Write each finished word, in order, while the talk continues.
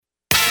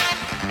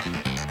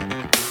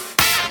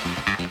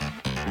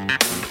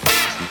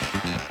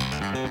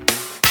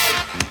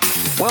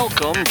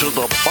Welcome to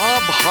the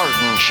Bob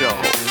Harden Show,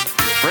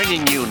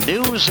 bringing you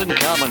news and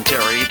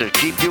commentary to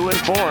keep you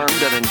informed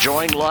and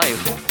enjoying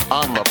life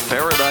on the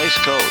Paradise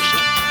Coast.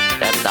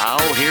 And now,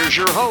 here's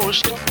your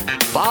host,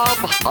 Bob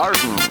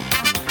Harden.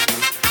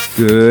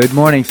 Good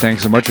morning.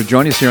 Thanks so much for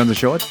joining us here on the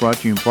show. It's brought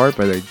to you in part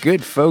by the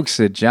good folks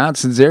at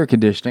Johnson's Air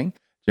Conditioning.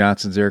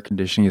 Johnson's Air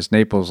Conditioning is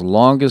Naples'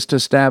 longest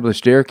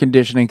established air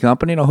conditioning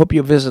company, and I hope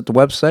you'll visit the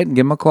website and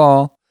give them a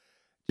call.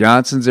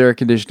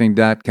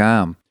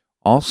 Johnson'sAirConditioning.com.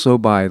 Also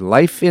by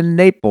Life in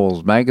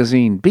Naples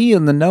magazine. Be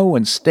in the know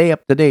and stay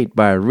up to date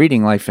by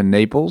reading Life in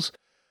Naples.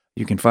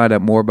 You can find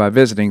out more by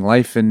visiting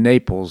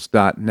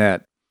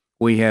lifeinnaples.net.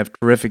 We have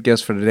terrific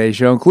guests for today's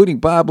show, including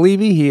Bob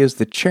Levy. He is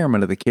the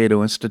chairman of the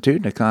Cato Institute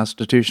and a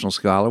constitutional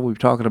scholar. We're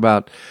talking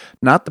about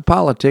not the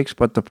politics,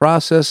 but the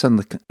process and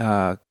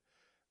the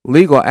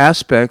legal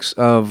aspects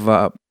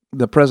of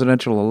the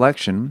presidential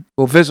election.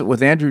 We'll visit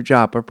with Andrew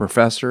Joppa,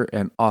 professor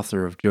and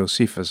author of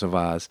Josephus of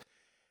Oz.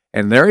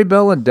 And Larry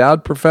Bell,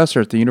 endowed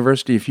professor at the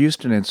University of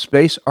Houston in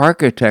space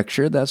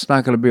architecture. That's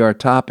not going to be our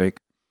topic.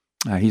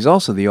 He's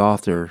also the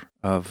author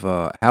of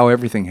How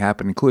Everything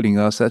Happened, Including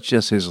Us. That's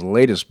just his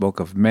latest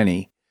book of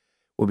many.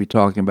 We'll be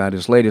talking about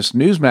his latest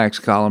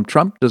Newsmax column,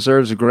 Trump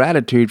Deserves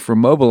Gratitude for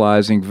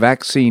Mobilizing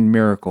Vaccine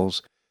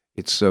Miracles.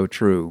 It's so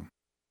true.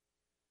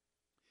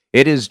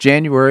 It is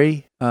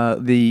January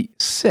the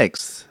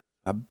 6th,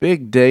 a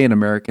big day in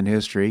American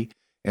history.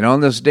 And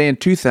on this day in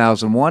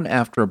 2001,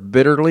 after a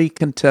bitterly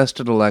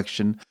contested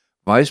election,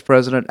 Vice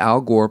President Al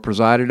Gore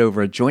presided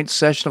over a joint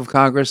session of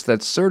Congress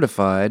that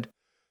certified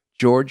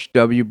George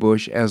W.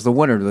 Bush as the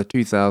winner of the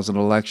 2000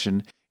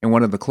 election. In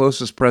one of the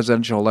closest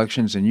presidential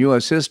elections in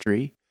U.S.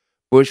 history,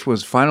 Bush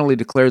was finally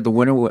declared the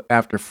winner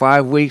after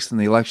 5 weeks in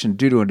the election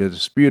due to a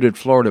disputed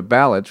Florida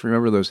ballots.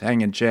 Remember those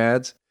hanging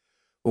chads?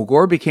 Well,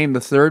 Gore became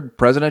the third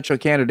presidential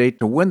candidate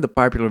to win the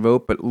popular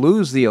vote but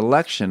lose the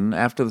election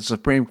after the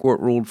Supreme Court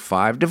ruled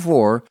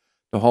 5-4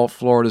 to halt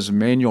Florida's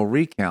manual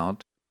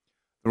recount.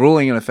 The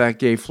ruling, in effect,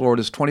 gave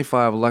Florida's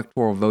 25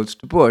 electoral votes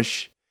to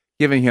Bush,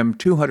 giving him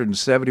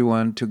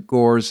 271 to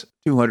Gore's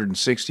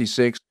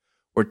 266,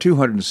 where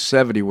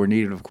 270 were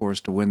needed, of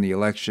course, to win the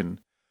election.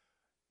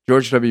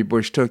 George W.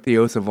 Bush took the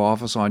oath of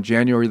office on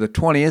January the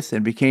 20th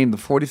and became the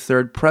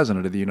 43rd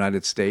president of the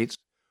United States.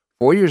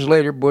 4 years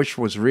later, Bush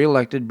was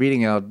reelected,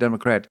 beating out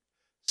Democrat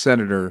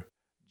Senator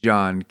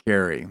John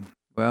Kerry.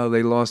 Well,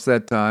 they lost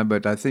that time,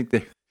 but I think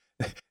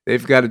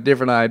they've got a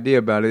different idea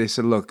about it. They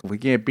said, look, if we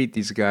can't beat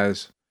these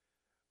guys,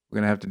 we're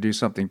going to have to do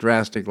something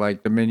drastic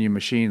like Dominion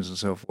machines and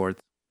so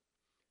forth.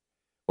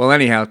 Well,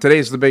 anyhow,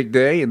 today's the big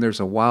day, and there's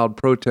a wild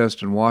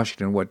protest in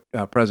Washington, what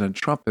President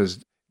Trump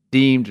has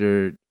deemed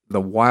the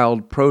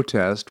wild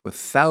protest, with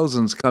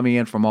thousands coming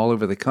in from all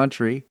over the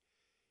country.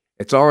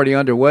 It's already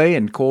underway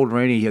in cold,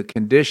 rainy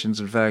conditions.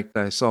 In fact,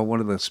 I saw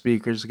one of the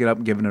speakers get up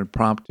and give an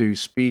impromptu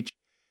speech.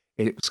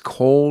 It was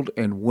cold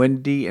and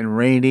windy and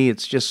rainy.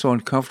 It's just so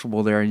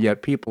uncomfortable there, and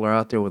yet people are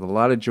out there with a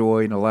lot of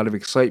joy and a lot of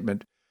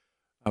excitement,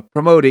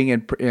 promoting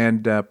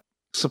and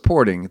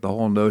supporting the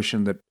whole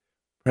notion that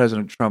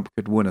President Trump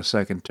could win a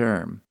second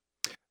term.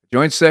 A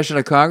joint session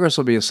of Congress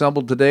will be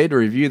assembled today to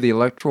review the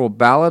electoral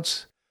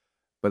ballots,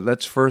 but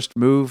let's first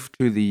move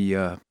to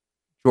the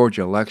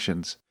Georgia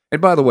elections. And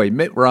by the way,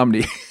 Mitt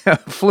Romney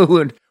flew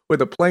in with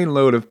a plane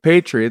load of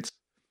patriots.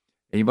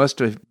 He must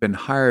have been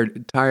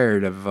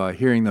tired of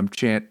hearing them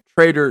chant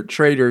 "traitor,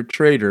 traitor,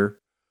 traitor"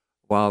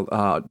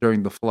 while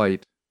during the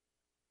flight.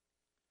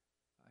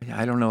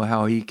 I don't know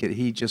how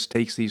he just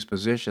takes these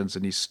positions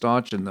and he's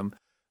staunch in them.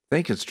 I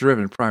think it's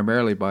driven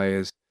primarily by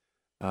his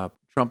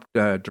Trump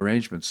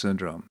derangement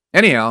syndrome.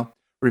 Anyhow,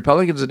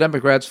 Republicans and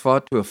Democrats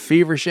fought to a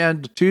feverish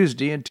end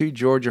Tuesday in two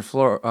Georgia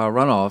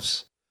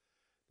runoffs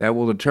that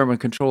will determine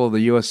control of the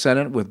U.S.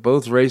 Senate, with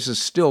both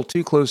races still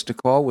too close to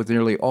call, with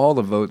nearly all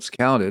the votes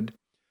counted.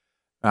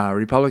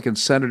 Republican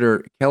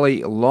Senator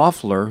Kelly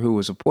Loeffler, who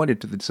was appointed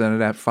to the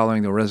Senate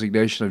following the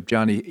resignation of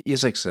Johnny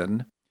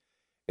Isakson,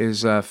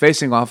 is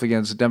facing off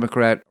against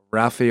Democrat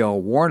Raphael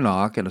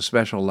Warnock in a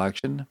special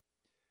election.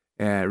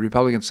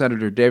 Republican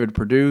Senator David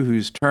Perdue,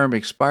 whose term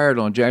expired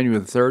on January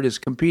the 3rd, is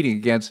competing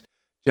against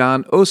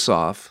Jon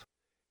Ossoff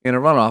in a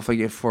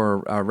runoff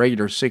for a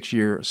regular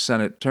 6-year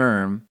Senate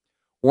term.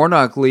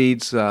 Warnock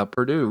leads,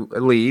 Perdue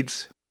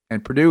leads,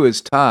 and Perdue is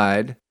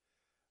tied.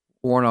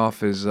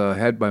 Warnock is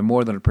ahead by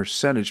more than a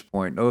percentage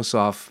point.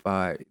 Ossoff,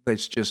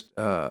 it's just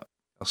a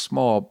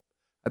small,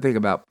 I think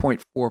about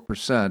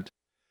 0.4%.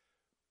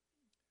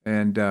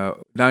 And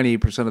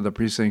 98% of the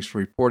precincts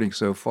reporting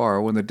so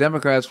far. When the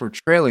Democrats were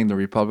trailing the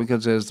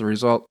Republicans as the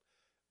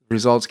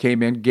results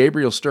came in,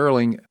 Gabriel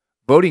Sterling,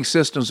 voting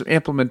systems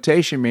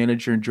implementation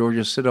manager in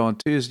Georgia, said on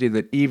Tuesday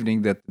that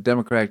evening that the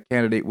Democrat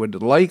candidate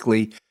would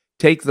likely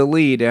take the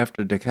lead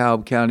after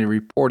DeKalb County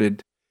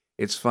reported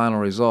its final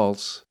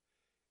results.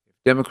 If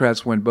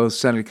Democrats win both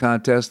Senate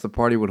contests, the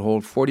party would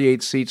hold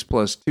 48 seats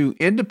plus 2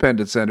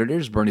 independent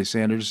senators, Bernie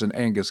Sanders and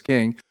Angus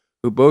King,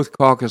 who both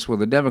caucus with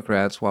the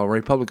Democrats, while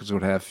Republicans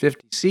would have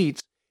 50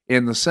 seats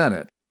in the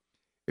Senate.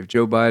 If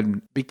Joe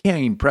Biden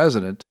became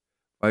president,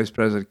 Vice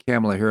President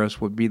Kamala Harris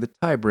would be the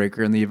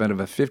tiebreaker in the event of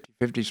a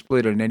 50-50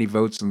 split on any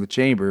votes in the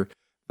chamber.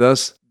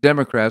 Thus,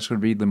 Democrats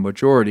would be the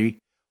majority,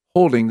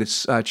 holding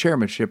the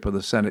chairmanship of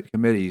the Senate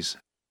committees.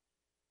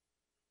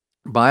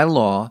 By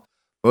law,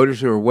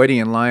 voters who were waiting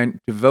in line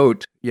to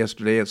vote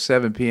yesterday at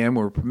 7 p.m.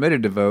 were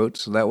permitted to vote,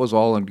 so that was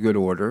all in good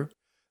order.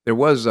 There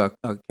was a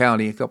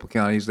couple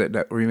counties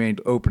that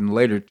remained open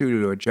later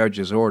due to a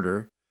judge's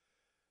order.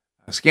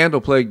 A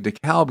scandal-plagued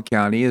DeKalb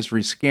County is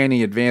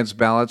rescanning advanced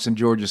ballots in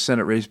Georgia's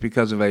Senate race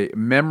because of a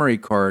memory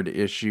card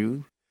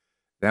issue.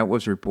 That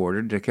was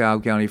reported.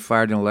 DeKalb County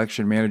fired an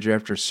election manager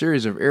after a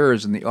series of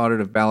errors in the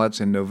audit of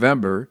ballots in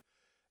November.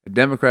 A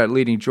Democrat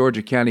leading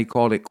Georgia County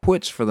called it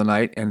quits for the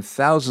night, and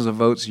thousands of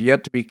votes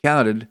yet to be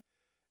counted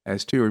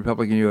as two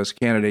Republican U.S.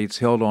 candidates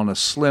held on a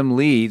slim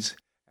leads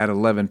at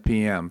 11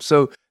 p.m.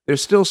 So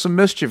there's still some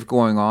mischief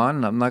going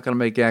on. I'm not going to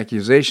make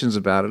accusations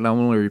about it. I'm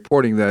only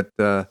reporting that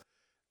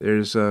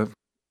there's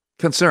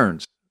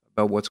concerns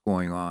about what's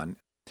going on.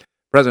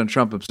 President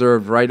Trump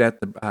observed right at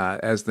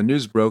as the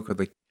news broke of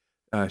the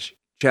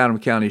Chatham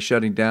County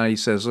shutting down. He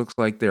says, looks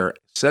like they're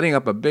setting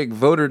up a big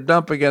voter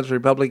dump against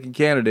Republican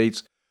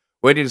candidates,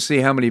 waiting to see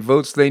how many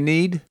votes they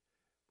need,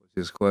 was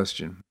his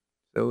question.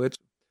 So it's,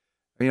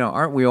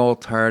 aren't we all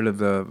tired of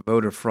the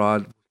voter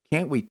fraud?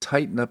 Can't we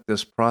tighten up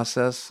this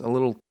process a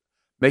little,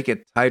 make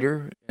it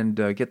tighter, and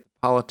get the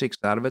politics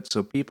out of it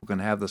so people can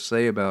have the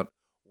say about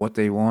what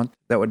they want?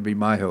 That would be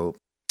my hope.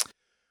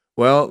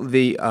 Well,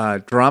 the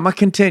drama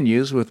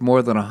continues with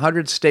more than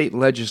 100 state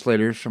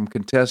legislators from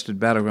contested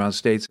battleground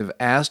states have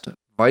asked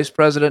Vice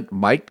President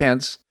Mike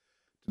Pence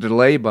to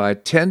delay by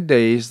 10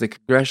 days the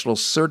congressional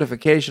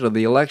certification of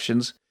the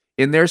elections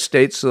in their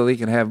states so they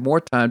can have more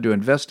time to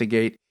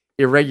investigate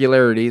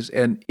irregularities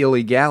and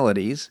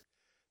illegalities.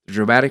 The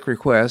dramatic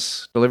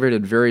requests, delivered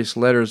in various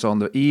letters on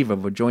the eve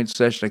of a joint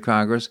session of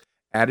Congress,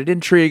 added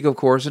intrigue, of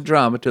course, and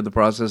drama to the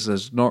process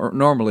as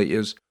normally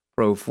is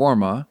pro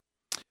forma.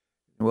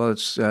 Well,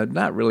 it's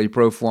not really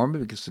pro forma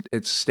because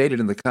it's stated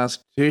in the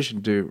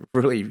Constitution to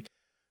really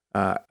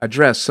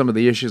address some of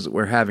the issues that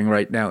we're having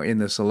right now in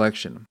this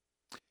election.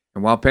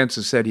 And while Pence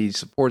has said he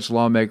supports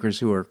lawmakers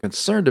who are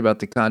concerned about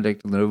the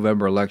conduct of the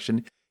November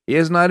election, he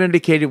has not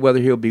indicated whether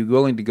he'll be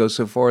willing to go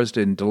so far as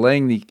to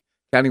delaying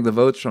counting the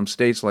votes from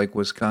states like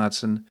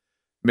Wisconsin,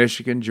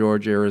 Michigan,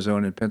 Georgia,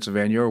 Arizona, and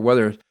Pennsylvania, or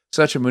whether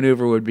such a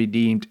maneuver would be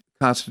deemed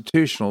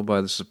constitutional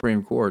by the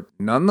Supreme Court.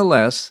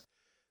 Nonetheless,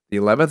 the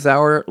 11th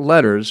hour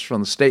letters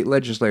from the state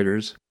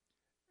legislators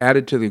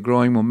added to the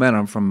growing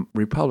momentum from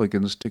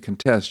Republicans to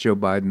contest Joe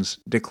Biden's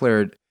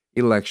declared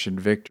election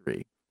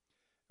victory.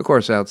 Of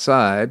course,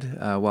 outside,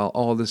 while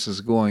all this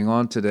is going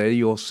on today,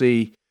 you'll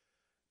see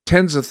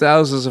tens of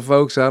thousands of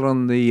folks out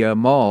on the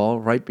mall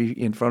right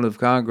in front of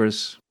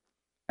Congress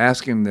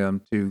asking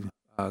them to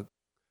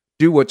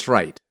do what's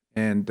right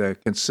and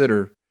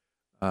consider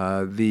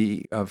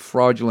the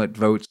fraudulent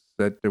votes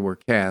that were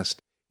cast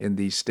in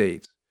these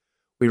states.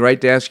 We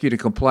write to ask you to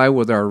comply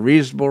with our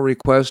reasonable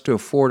request to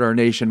afford our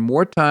nation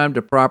more time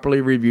to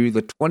properly review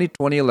the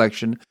 2020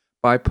 election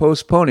by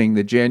postponing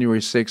the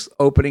January 6th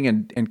opening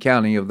and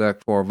counting of the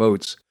electoral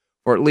votes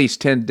for at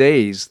least 10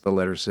 days, the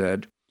letter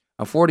said,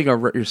 affording our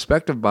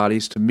respective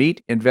bodies to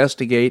meet,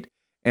 investigate,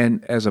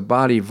 and as a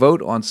body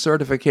vote on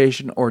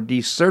certification or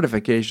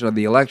decertification of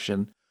the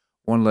election,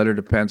 one letter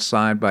to Pence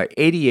signed by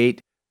 88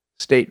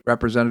 state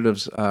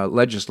representatives,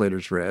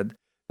 legislators read.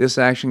 This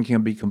action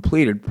can be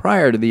completed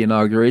prior to the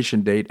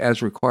inauguration date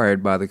as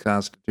required by the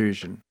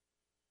Constitution.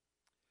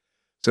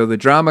 So the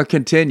drama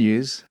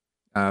continues.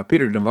 Dr.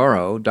 Peter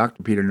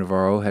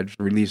Navarro, had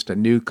released a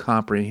new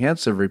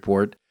comprehensive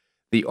report,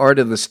 The Art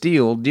of the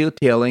Steal,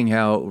 detailing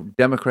how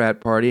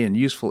Democrat Party and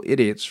useful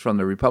idiots from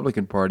the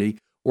Republican Party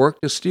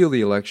worked to steal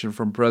the election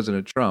from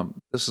President Trump.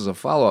 This is a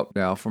follow-up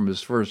now from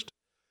his first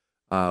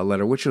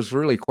letter, which was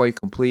really quite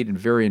complete and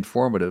very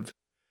informative.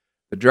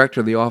 The director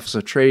of the Office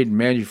of Trade and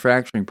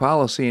Manufacturing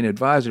Policy and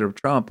advisor of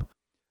Trump,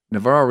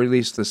 Navarro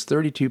released this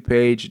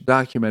 32-page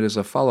document as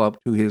a follow-up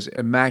to his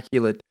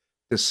Immaculate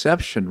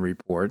Deception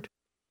report.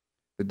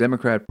 The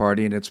Democrat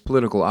Party and its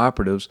political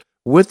operatives,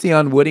 with the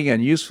unwitting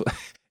and useful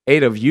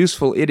aid of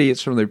useful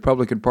idiots from the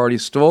Republican Party,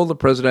 stole the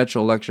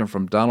presidential election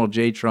from Donald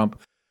J.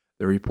 Trump,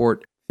 the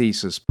report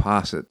thesis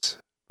posits.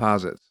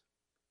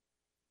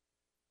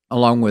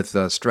 Along with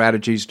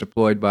strategies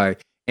deployed by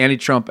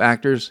anti-Trump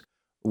actors,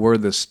 were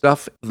the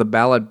stuff the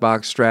ballot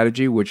box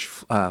strategy, which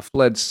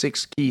fled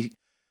 6 key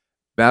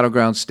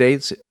battleground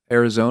states,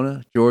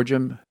 Arizona,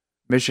 Georgia,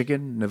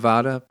 Michigan,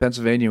 Nevada,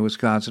 Pennsylvania, and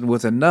Wisconsin,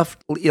 with enough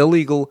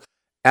illegal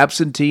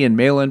absentee and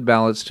mail-in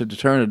ballots to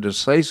turn a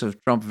decisive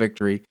Trump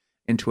victory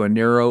into a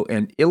narrow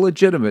and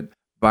illegitimate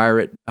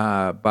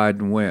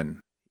Biden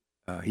win,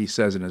 he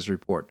says in his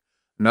report.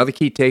 Another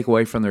key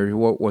takeaway from the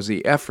report was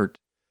the effort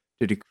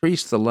to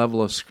decrease the level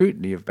of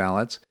scrutiny of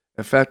ballots,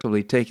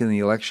 effectively taking the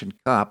election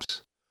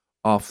cops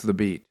off the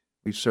beat.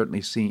 We've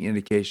certainly seen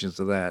indications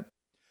of that.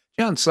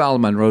 John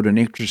Solomon wrote an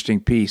interesting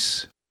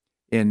piece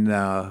in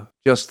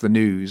Just the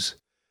News.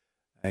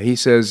 He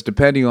says,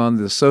 depending on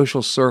the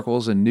social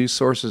circles and news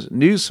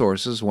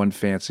sources one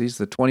fancies,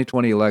 the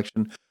 2020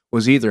 election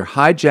was either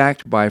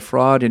hijacked by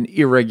fraud and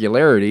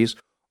irregularities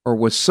or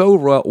was so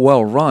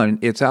well run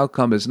its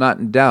outcome is not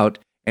in doubt,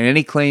 and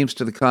any claims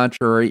to the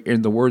contrary,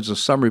 in the words of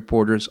some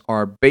reporters,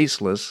 are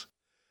baseless.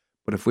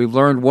 But if we've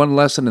learned one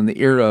lesson in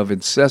the era of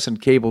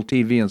incessant cable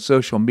TV and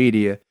social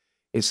media,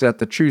 it's that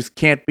the truth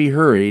can't be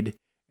hurried,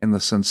 and the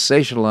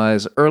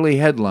sensationalized early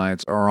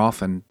headlines are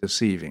often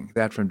deceiving.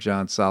 That from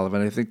John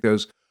Sullivan. I think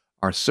those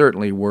are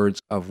certainly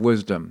words of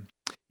wisdom.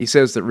 He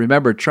says that,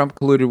 remember, Trump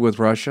colluded with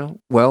Russia?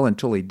 Well,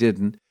 until he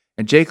didn't.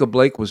 And Jacob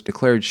Blake was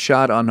declared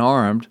shot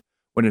unarmed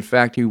when in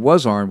fact he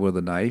was armed with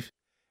a knife.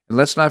 And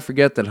let's not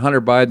forget that Hunter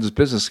Biden's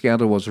business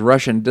scandal was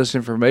Russian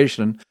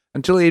disinformation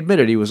until he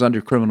admitted he was under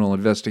criminal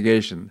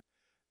investigation.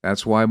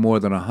 That's why more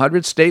than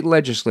 100 state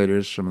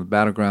legislators from the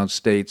battleground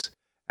states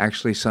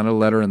actually sent a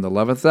letter in the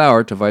 11th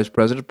hour to Vice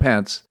President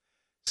Pence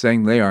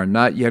saying they are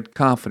not yet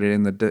confident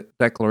in the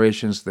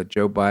declarations that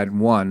Joe Biden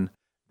won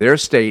their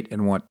state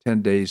and want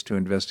 10 days to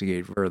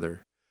investigate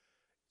further.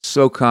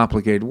 So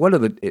complicated.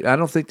 I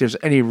don't think there's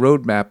any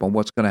roadmap on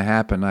what's going to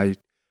happen. I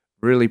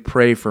really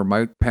pray for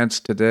Mike Pence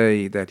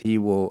today that he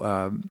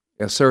will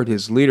assert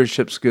his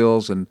leadership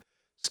skills and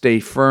stay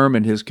firm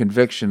in his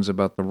convictions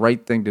about the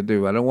right thing to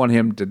do. I don't want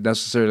him to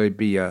necessarily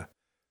be a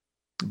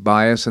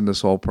bias in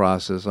this whole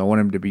process. I want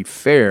him to be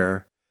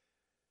fair.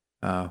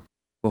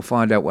 We'll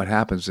find out what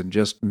happens in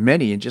just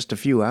a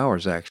few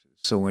hours, actually.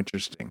 So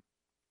interesting.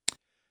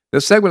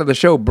 This segment of the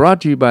show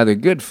brought to you by the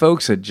good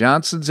folks at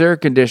Johnson's Air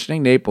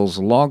Conditioning, Naples'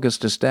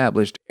 longest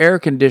established air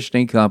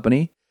conditioning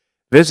company.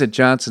 Visit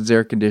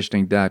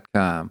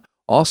johnsonsairconditioning.com.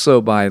 Also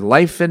by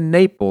Life in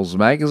Naples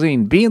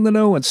magazine. Be in the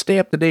know and stay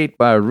up to date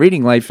by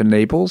reading Life in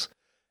Naples.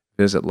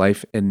 Visit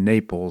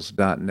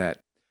lifeinnaples.net.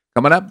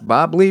 Coming up,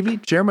 Bob Levy,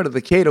 chairman of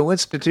the Cato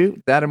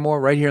Institute. That and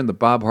more right here in The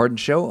Bob Harden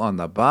Show on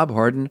the Bob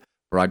Harden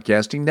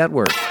Broadcasting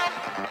Network.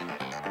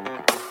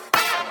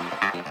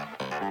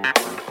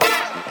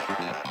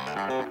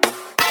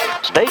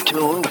 Stay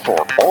tuned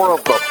for more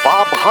of The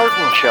Bob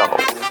Harden Show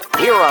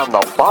here on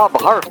the Bob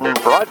Harden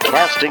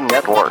Broadcasting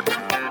Network.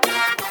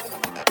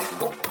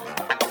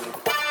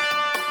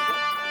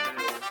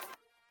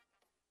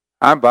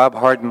 I'm Bob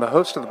Harden, the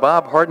host of The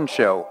Bob Harden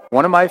Show.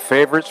 One of my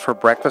favorites for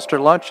breakfast or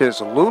lunch is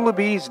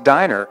Lulabee's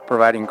Diner,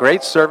 providing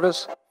great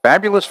service,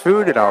 fabulous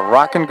food, and a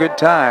rockin' good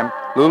time.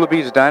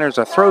 Lulabee's Diner is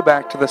a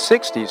throwback to the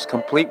 60s,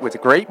 complete with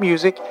great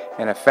music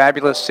and a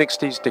fabulous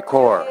 60s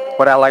decor.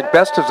 What I like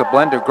best is a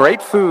blend of great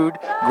food,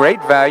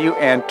 great value,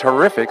 and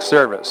terrific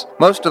service.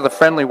 Most of the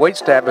friendly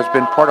waitstaff has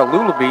been part of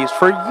Lulabee's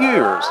for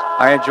years.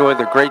 I enjoy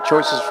the great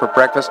choices for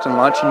breakfast and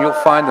lunch, and you'll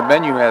find the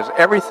menu has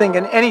everything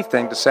and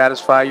anything to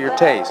satisfy your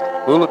taste.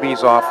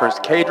 Lulabee's offers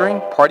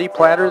catering, party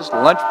platters,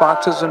 lunch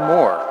boxes, and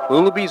more.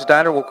 Lulabee's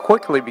Diner will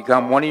quickly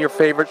become one of your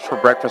favorites for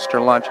breakfast or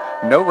lunch.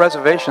 No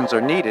reservations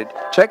are needed.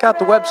 Check out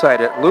the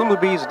website at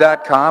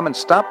lulabees.com and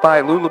stop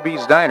by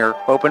Lulabee's Diner,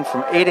 open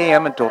from 8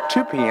 a.m. until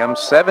 2 p.m.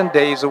 7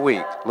 days a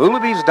week.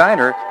 Lulabee's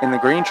Diner in the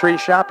Green Tree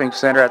Shopping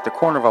Center at the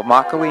corner of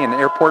Immokalee and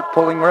Airport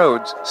Pulling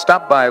Roads.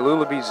 Stop by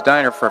Lulabee's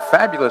Diner for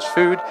fabulous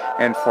food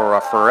and for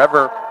a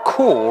forever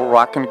cool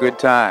rockin' good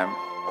time.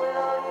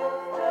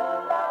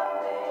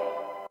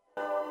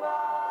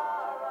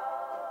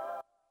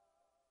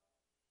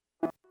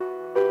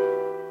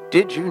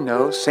 Did you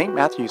know St.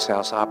 Matthew's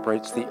House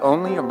operates the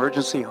only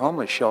emergency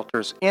homeless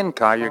shelters in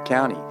Collier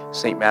County?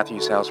 St.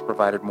 Matthew's House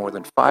provided more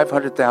than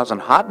 500,000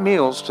 hot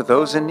meals to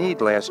those in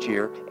need last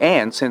year,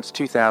 and since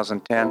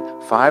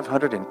 2010,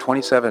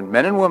 527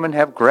 men and women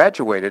have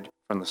graduated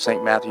from the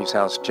St. Matthew's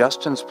House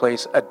Justin's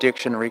Place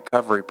Addiction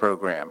Recovery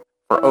Program.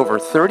 For over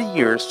 30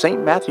 years,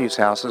 St. Matthew's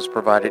House has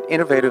provided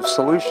innovative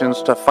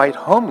solutions to fight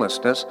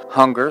homelessness,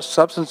 hunger,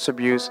 substance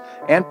abuse,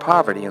 and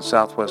poverty in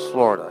Southwest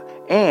Florida.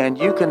 And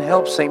you can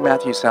help St.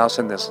 Matthew's House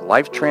in this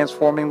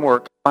life-transforming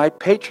work by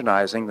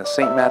patronizing the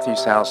St.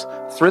 Matthew's House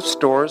thrift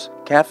stores,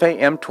 Cafe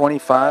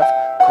M25,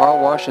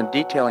 car wash and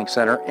detailing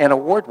center, and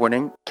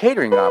award-winning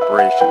catering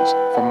operations.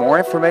 For more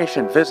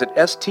information, visit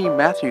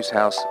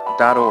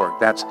stmatthewshouse.org.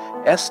 That's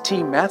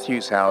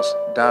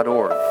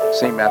stmatthewshouse.org.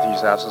 St.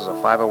 Matthew's House is a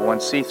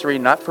 501c3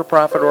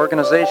 not-for-profit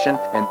organization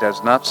and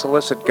does not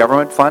solicit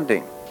government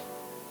funding.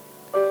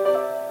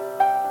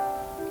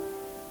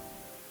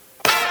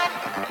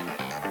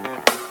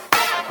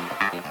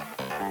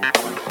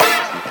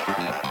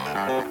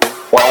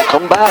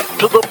 Welcome back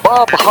to the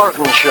Bob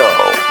Harden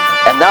Show.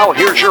 And now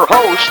here's your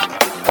host,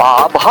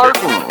 Bob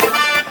Harden.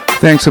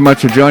 Thanks so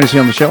much for joining us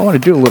here on the show. I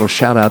want to do a little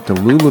shout out to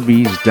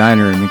Lulabee's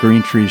Diner in the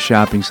Green Tree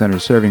Shopping Center,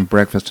 serving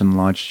breakfast and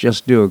lunch.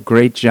 Just do a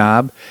great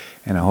job,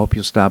 and I hope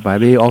you'll stop by.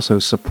 They also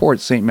support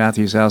St.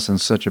 Matthew's House in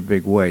such a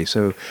big way.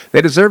 So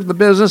they deserve the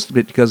business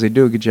because they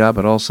do a good job,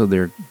 but also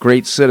they're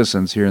great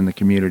citizens here in the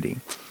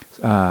community.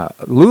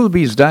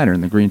 Lulabee's Diner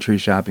in the Green Tree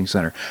Shopping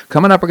Center.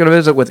 Coming up, we're going to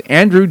visit with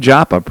Andrew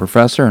Joppa,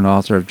 professor and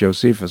author of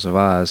Josephus of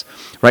Oz.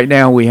 Right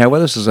now, we have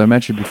with us, as I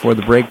mentioned before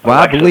the break,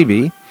 Bob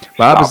Levy.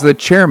 Bob is the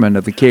chairman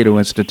of the Cato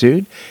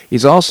Institute.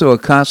 He's also a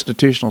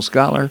constitutional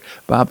scholar.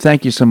 Bob,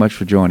 thank you so much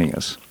for joining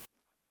us.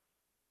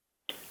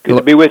 Good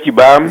to be with you,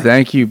 Bob.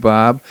 Thank you,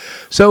 Bob.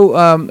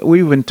 So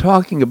we've been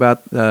talking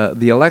about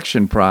the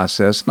election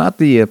process, not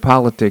the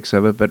politics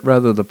of it, but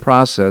rather the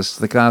process,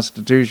 the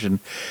Constitution,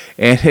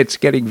 and it's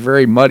getting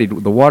very muddied.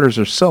 The waters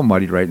are so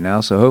muddied right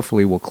now, so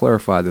hopefully we'll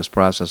clarify this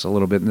process a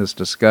little bit in this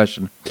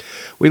discussion.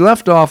 We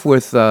left off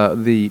with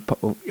the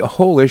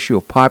whole issue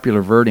of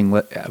popular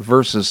voting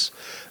versus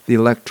the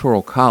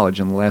Electoral College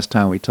in the last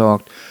time we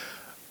talked.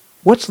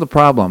 What's the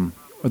problem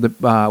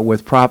with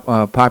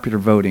popular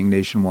voting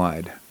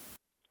nationwide?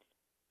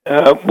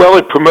 Well,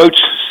 it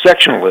promotes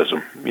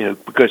sectionalism,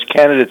 because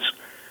candidates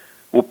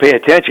will pay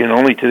attention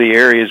only to the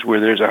areas where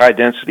there's a high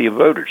density of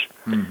voters.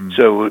 Mm-hmm.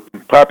 So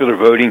popular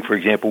voting, for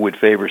example, would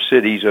favor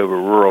cities over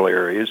rural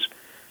areas,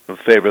 would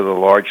favor the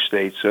large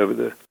states over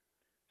the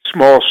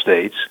small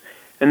states.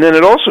 And then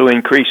it also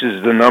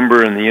increases the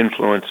number and the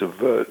influence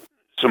of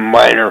some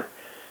minor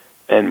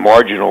and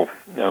marginal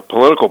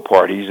political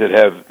parties that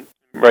have,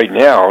 right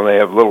now, they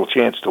have little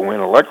chance to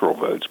win electoral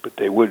votes, but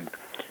they would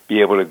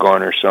be able to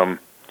garner some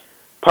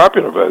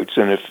popular votes.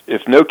 And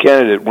if no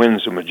candidate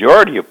wins a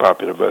majority of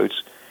popular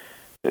votes,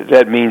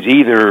 that means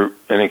either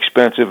an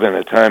expensive and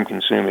a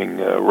time-consuming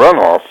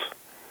runoff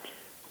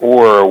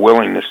or a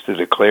willingness to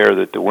declare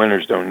that the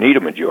winners don't need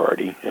a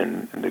majority.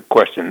 And the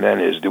question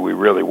then is, do we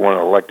really want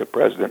to elect a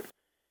president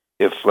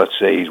if, let's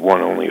say, he's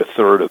won only a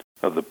third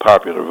of the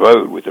popular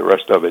vote, with the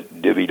rest of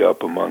it divvied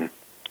up among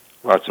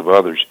lots of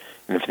others?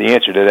 And if the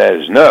answer to that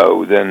is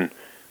no, then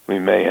we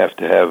may have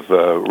to have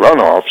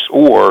runoffs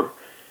or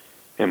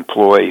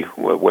employ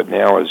what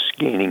now is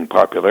gaining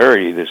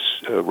popularity, this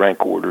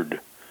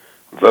rank-ordered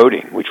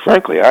voting, which,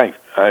 frankly,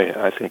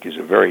 I think is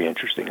a very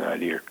interesting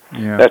idea.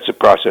 Yeah. That's a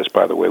process,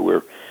 by the way,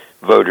 where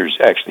voters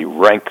actually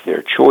rank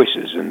their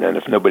choices, and then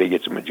if nobody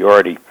gets a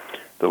majority,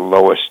 the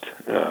lowest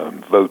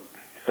vote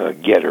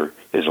getter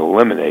is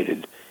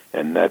eliminated,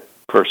 and that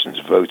person's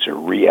votes are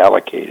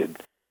reallocated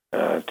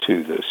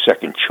to the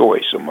second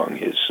choice among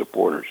his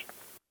supporters.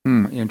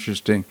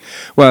 Interesting.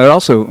 Well, it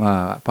also,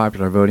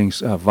 popular voting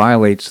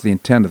violates the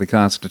intent of the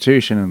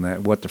Constitution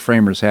and what the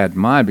framers had in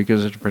mind,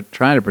 because it's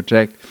trying to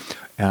protect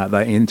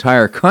the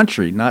entire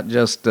country, not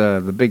just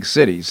the big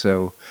cities.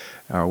 So,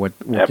 what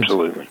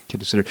absolutely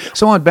consider.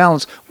 So, on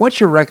balance, what's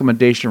your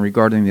recommendation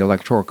regarding the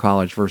Electoral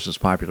College versus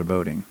popular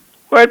voting?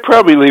 Well, I'd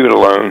probably leave it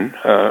alone.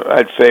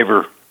 I'd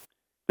favor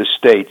the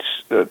states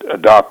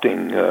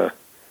adopting the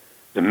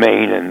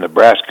Maine and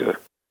Nebraska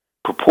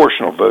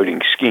proportional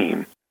voting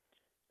scheme,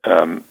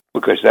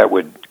 because that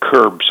would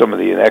curb some of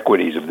the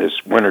inequities of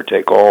this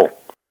winner-take-all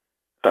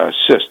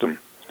system.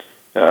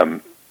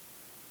 And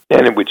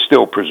it would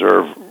still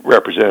preserve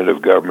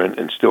representative government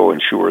and still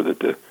ensure that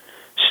the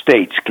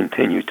states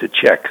continue to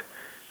check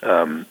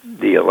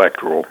the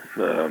electoral,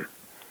 the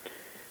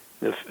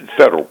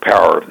federal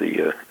power of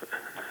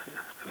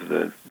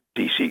the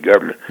D.C.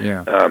 government.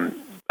 Yeah.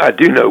 I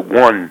do know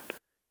one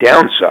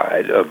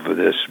downside of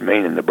this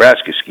Maine and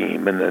Nebraska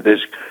scheme, and that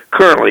is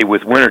currently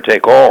with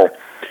winner-take-all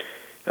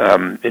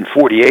in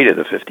 48 of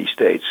the 50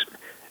 states,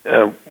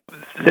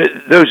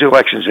 those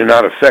elections are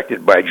not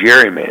affected by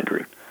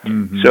gerrymandering.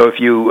 Mm-hmm. So if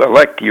you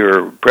elect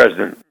your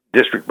president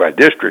district by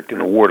district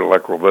and award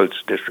electoral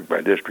votes district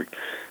by district,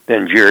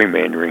 then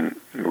gerrymandering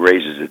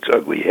raises its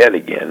ugly head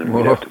again, and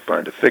we'd have to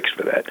find a fix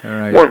for that.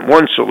 Right.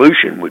 One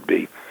solution would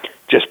be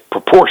just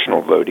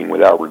proportional voting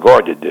without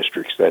regard to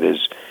districts. That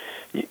is,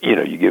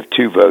 you give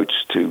 2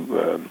 votes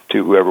to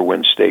whoever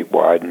wins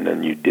statewide, and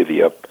then you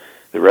divvy up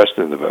the rest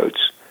of the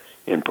votes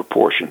in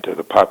proportion to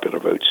the popular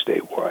vote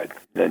statewide.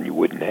 Then you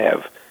wouldn't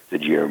have the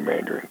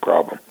gerrymandering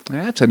problem.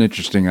 That's an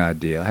interesting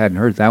idea. I hadn't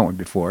heard that one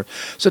before.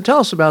 So tell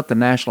us about the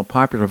National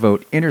Popular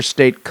Vote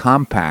Interstate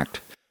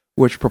Compact,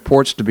 which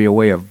purports to be a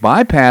way of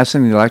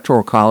bypassing the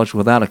Electoral College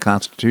without a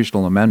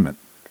constitutional amendment.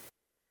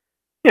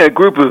 Yeah, a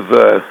group of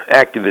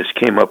activists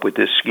came up with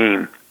this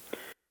scheme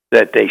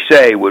that they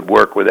say would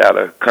work without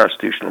a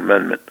constitutional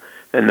amendment.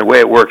 And the way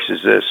it works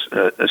is this.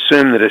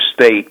 Assume that a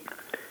state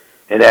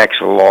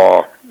enacts a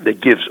law that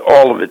gives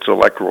all of its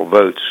electoral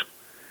votes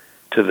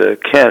to the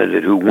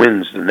candidate who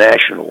wins the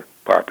national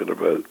popular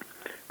vote,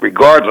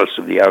 regardless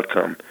of the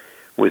outcome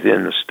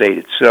within the state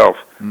itself.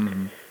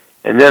 Mm-hmm.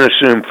 And then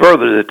assume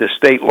further that the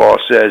state law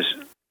says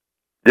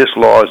this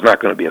law is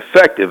not going to be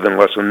effective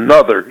unless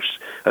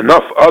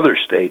enough other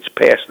states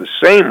pass the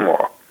same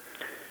law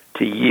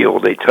to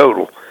yield a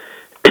total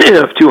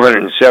of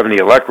 270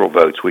 electoral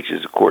votes, which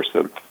is, of course,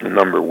 the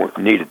number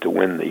needed to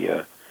win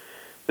the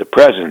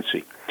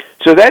presidency.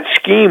 So that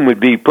scheme would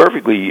be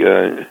perfectly,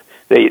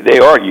 they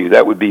argue,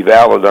 that would be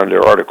valid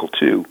under Article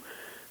 2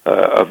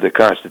 of the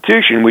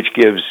Constitution, which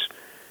gives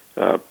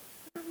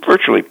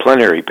virtually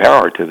plenary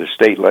power to the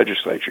state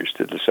legislatures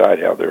to decide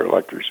how their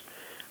electors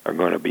are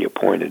going to be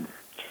appointed.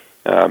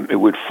 It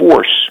would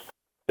force,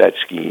 that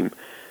scheme,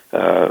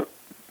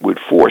 would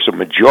force a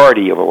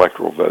majority of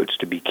electoral votes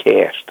to be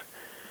cast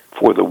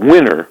for the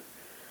winner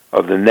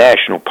of the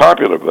national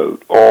popular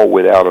vote, all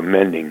without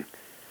amending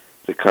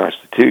the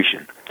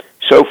Constitution.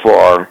 So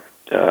far,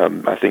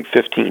 I think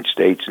 15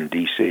 states and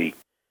D.C.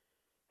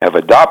 have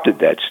adopted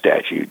that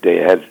statute. They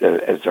had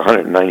it's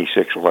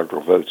 196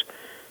 electoral votes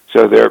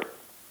So there are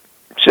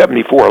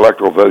 74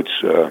 electoral votes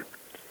to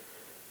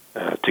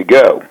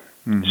go.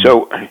 Mm-hmm.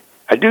 So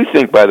I do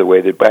think, by the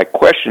way, that by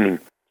questioning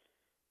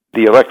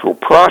the electoral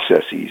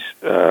processes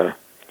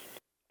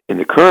in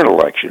the current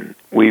election,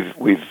 we've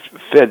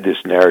fed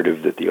this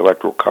narrative that the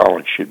Electoral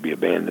College should be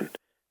abandoned.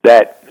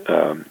 That,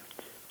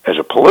 as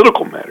a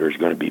political matter, is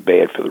going to be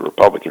bad for the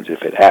Republicans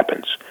if it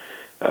happens.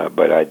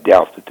 But I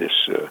doubt that this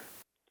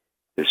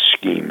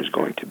scheme is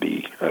going to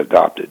be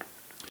adopted.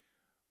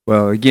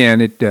 Well,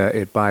 again, it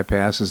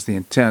bypasses the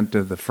intent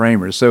of the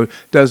framers. So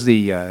does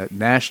the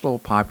National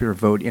Popular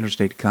Vote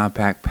Interstate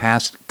Compact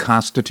pass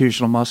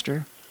constitutional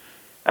muster?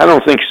 I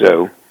don't think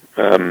so.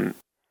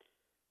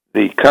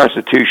 The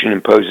Constitution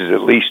imposes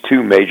at least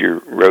two major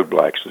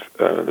roadblocks.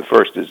 The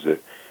first is the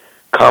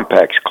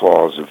Compacts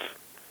Clause of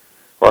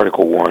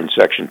Article 1,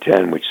 Section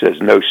 10, which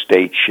says no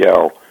state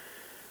shall,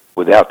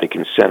 without the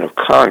consent of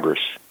Congress,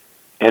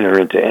 enter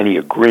into any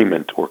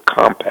agreement or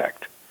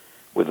compact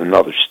with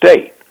another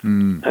state.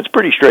 Mm. That's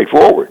pretty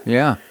straightforward.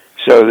 Yeah.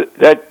 So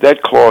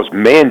that clause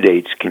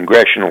mandates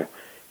congressional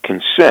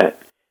consent.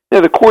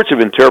 Now, the courts have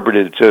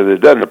interpreted it so that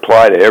it doesn't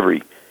apply to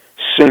every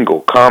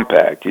single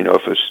compact. You know,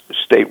 if a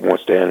state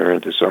wants to enter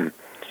into some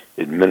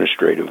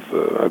administrative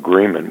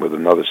agreement with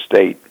another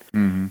state,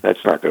 mm-hmm.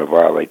 that's not going to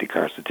violate the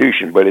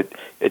Constitution. But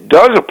it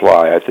does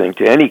apply, I think,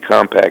 to any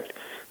compact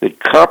that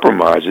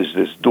compromises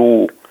this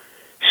dual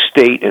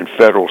state and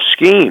federal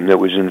scheme that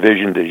was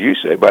envisioned, as you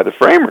say, by the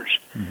framers.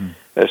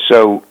 Mm-hmm.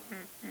 So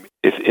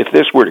if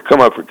this were to come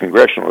up for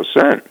congressional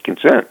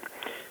consent,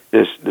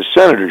 the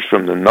senators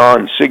from the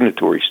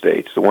non-signatory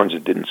states, the ones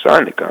that didn't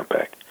sign the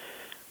compact,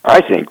 I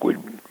think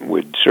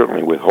would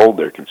certainly withhold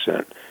their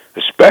consent,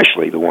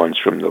 especially the ones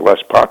from the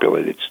less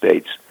populated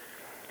states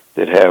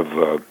that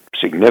have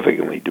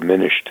significantly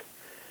diminished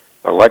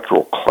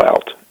electoral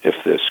clout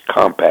if this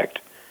compact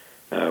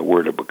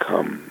were to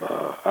become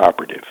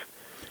operative.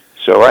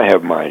 So I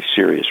have my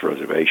serious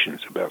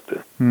reservations about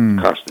the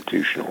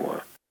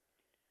constitutional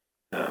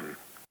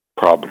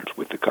problems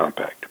with the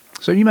compact.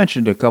 So you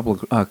mentioned a couple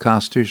of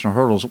constitutional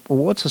hurdles.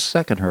 What's the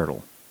second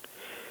hurdle?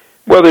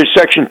 Well, there's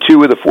Section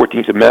 2 of the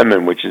 14th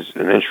Amendment, which is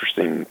an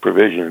interesting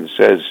provision. It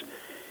says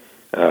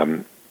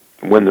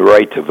when the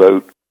right to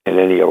vote in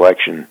any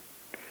election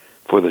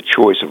for the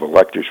choice of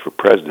electors for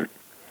president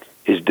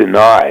is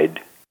denied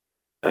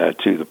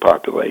to the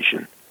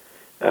population,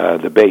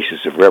 the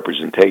basis of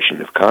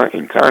representation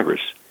in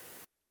Congress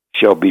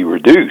shall be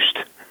reduced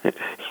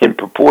in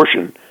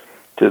proportion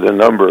to the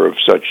number of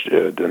such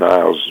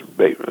denials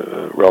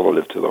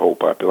relative to the whole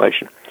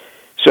population.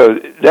 So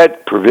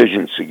that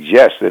provision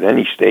suggests that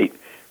any state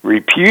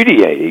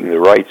repudiating the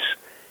rights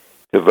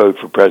to vote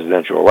for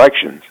presidential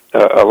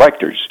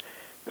electors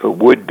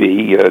would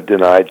be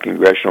denied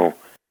congressional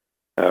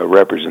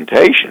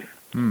representation.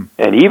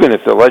 And even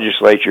if the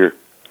legislature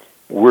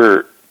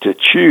were to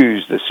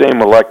choose the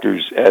same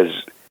electors as,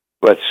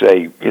 let's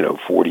say,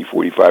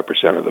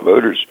 40-45% of the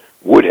voters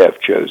would have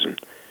chosen,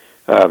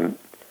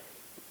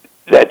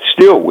 that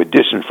still would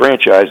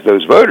disenfranchise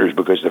those voters,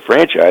 because the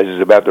franchise is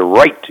about the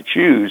right to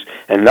choose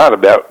and not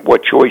about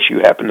what choice you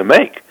happen to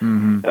make.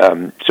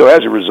 Mm-hmm. So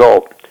as a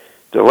result,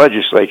 the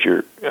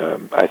legislature,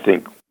 I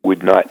think,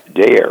 would not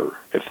dare,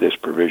 if this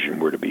provision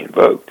were to be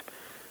invoked,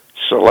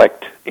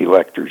 select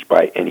electors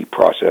by any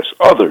process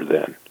other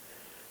than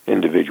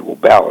individual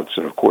ballots.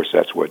 And, of course,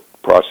 that's what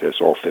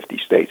process all 50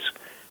 states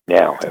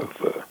now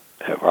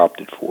have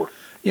opted for.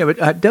 Yeah,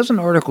 but doesn't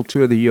Article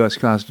 2 of the U.S.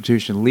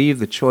 Constitution leave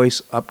the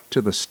choice up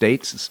to the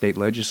states, the state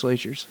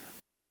legislatures?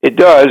 It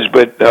does,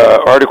 but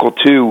Article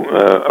 2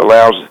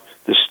 allows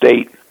the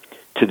state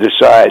to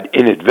decide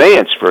in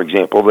advance, for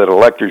example, that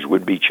electors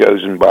would be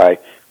chosen by,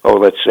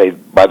 let's say,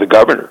 by the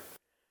governor.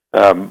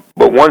 But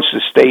once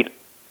the state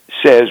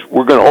says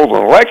we're going to hold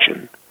an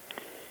election,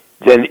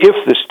 then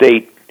if the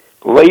state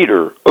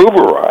later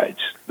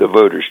overrides the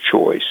voter's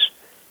choice,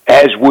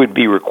 as would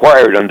be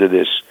required under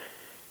this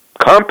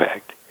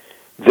compact,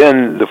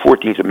 then the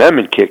 14th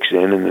Amendment kicks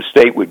in, and the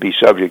state would be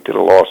subject to the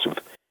loss of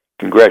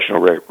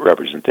congressional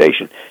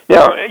representation.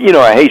 Now,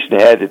 I hasten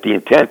to add that the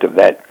intent of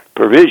that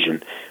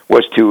provision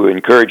was to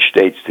encourage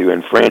states to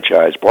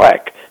enfranchise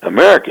black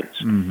Americans.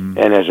 Mm-hmm.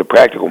 And as a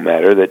practical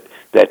matter,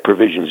 that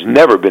provision's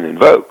never been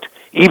invoked,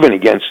 even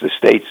against the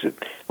states that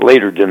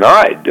later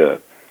denied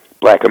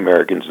black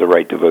Americans the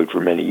right to vote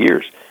for many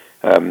years.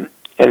 And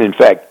in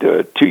fact,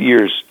 2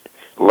 years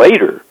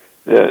later,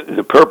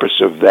 the purpose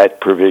of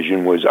that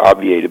provision was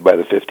obviated by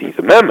the 15th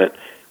Amendment,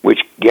 which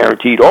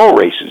guaranteed all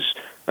races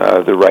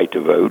the right to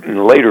vote,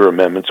 and later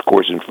amendments, of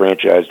course,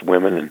 enfranchised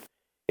women and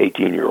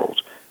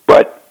 18-year-olds.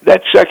 But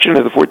that section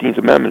of the 14th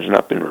Amendment has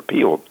not been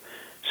repealed,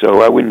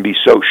 so I wouldn't be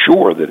so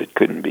sure that it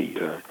couldn't be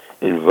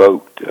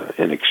invoked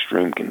in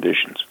extreme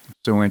conditions.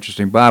 So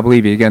interesting. Bob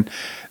Levy, again,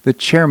 the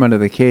chairman of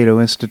the Cato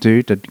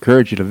Institute. I'd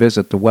encourage you to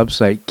visit the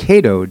website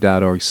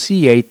cato.org,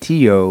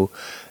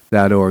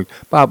 cato.org.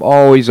 Bob,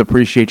 always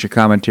appreciate your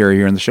commentary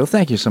here on the show.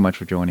 Thank you so much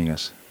for joining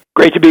us.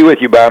 Great to be with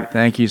you, Bob.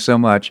 Thank you so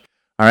much.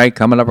 All right,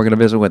 coming up, we're going to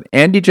visit with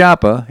Andy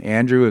Joppa.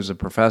 Andrew is a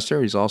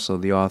professor. He's also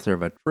the author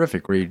of a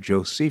terrific read,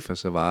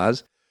 Josephus of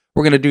Oz.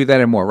 We're going to do that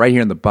and more right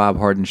here on The Bob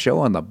Harden Show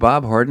on the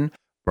Bob Harden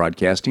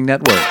Broadcasting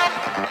Network.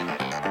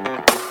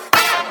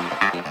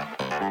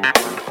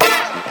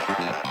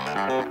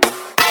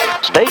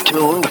 Stay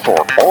tuned for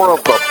more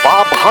of The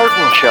Bob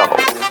Harden Show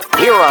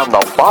here on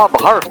the Bob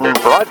Harden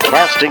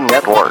Broadcasting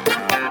Network.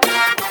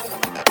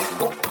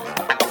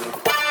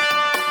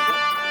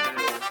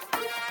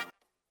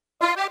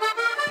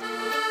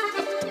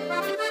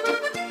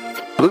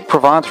 Blue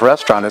Provence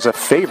Restaurant is a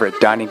favorite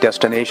dining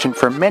destination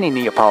for many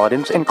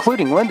Neapolitans,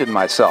 including Linda and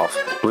myself.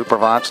 Blue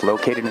Provence,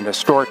 located in a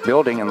historic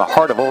building in the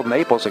heart of Old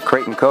Naples at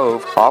Creighton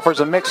Cove, offers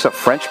a mix of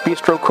French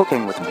bistro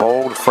cooking with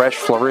bold, fresh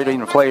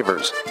Floridian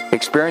flavors.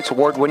 Experience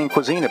award-winning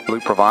cuisine at Blue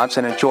Provence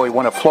and enjoy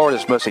one of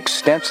Florida's most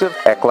extensive,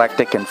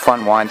 eclectic, and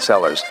fun wine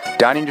cellars.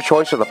 Dining your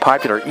choice of the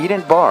popular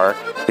Eat-In Bar,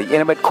 the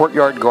intimate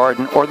courtyard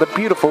garden, or the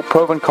beautiful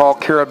Provencal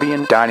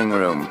Caribbean dining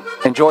room.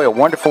 Enjoy a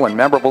wonderful and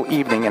memorable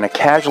evening in a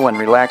casual and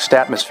relaxed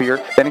atmosphere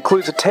that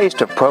includes a taste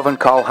of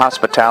Provencal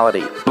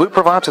hospitality. Blue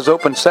Provence is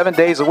open 7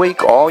 days a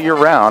week, all year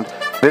round.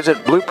 Visit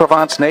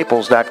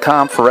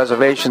BlueProvenceNaples.com for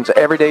reservations,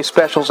 everyday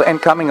specials, and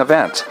coming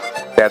events.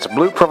 That's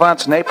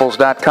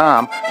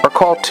BlueProvenceNaples.com or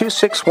call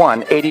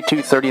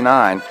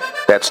 261-8239.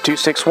 That's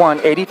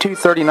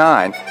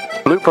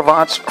 261-8239. Blue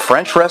Provence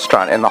French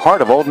Restaurant in the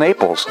heart of Old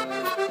Naples.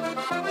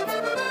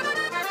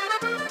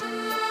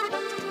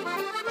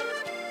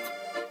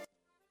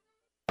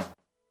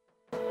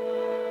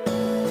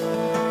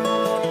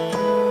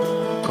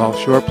 Gulf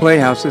Shore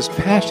Playhouse is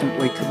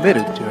passionately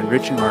committed to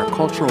enriching our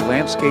cultural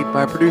landscape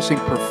by producing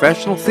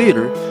professional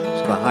theater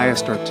to the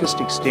highest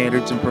artistic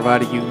standards and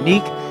providing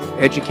unique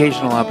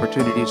educational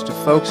opportunities to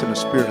folks in a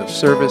spirit of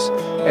service,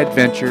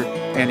 adventure,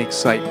 and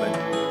excitement.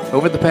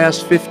 Over the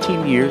past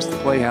 15 years, the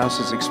Playhouse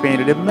has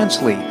expanded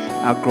immensely,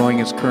 outgrowing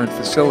its current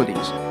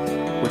facilities.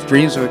 With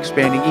dreams of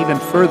expanding even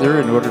further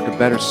in order to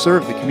better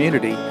serve the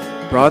community,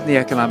 broaden the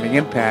economic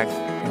impact,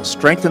 and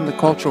strengthen the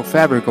cultural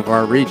fabric of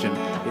our region,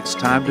 it's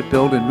time to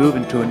build and move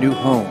into a new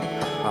home.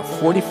 A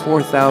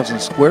 44,000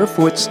 square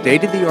foot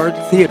state-of-the-art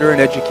theater and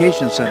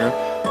education center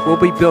will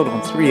be built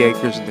on 3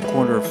 acres at the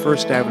corner of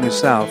First Avenue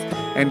South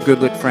and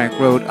Goodlet Frank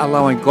Road,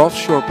 allowing Gulf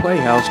Shore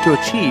Playhouse to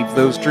achieve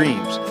those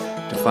dreams.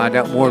 To find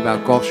out more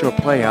about Gulf Shore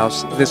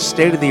Playhouse, this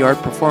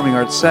state-of-the-art performing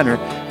arts center,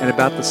 and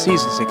about the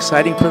season's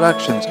exciting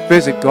productions,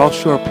 visit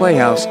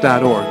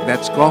GulfShorePlayhouse.org.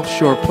 That's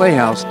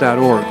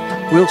GulfShorePlayhouse.org.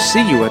 We'll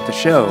see you at the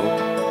show.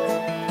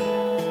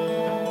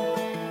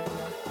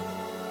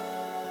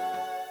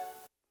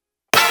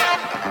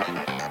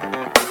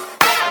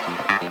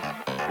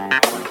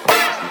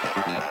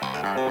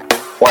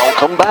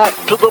 Welcome back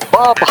to the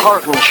Bob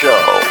Harden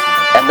Show.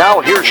 And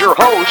now here's your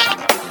host,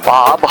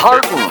 Bob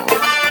Harden.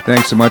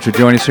 Thanks so much for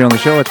joining us here on the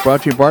show. It's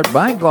brought to you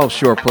by Gulf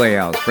Shore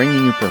Playhouse,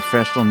 bringing you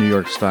professional New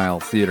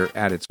York-style theater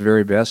at its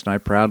very best. And I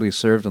proudly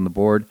served on the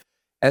board,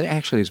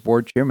 actually as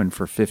board chairman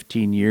for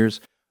 15 years.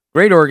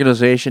 Great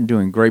organization,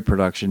 doing great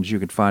productions. You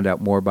can find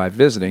out more by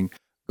visiting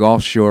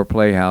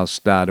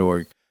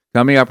GulfShorePlayhouse.org.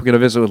 Coming up, we're going to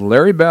visit with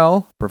Larry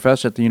Bell,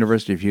 professor at the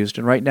University of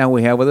Houston. Right now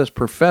we have with us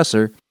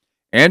Professor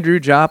Andrew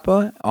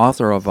Joppa,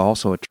 author of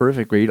also a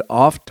terrific read,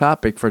 Off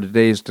Topic for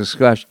today's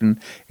discussion.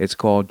 It's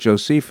called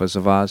Josephus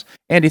of Oz.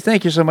 Andy,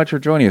 thank you so much for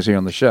joining us here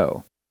on the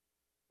show.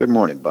 Good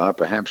morning, Bob.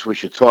 Perhaps we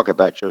should talk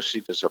about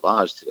Josephus of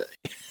Oz today.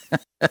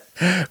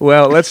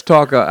 Well, let's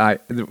talk.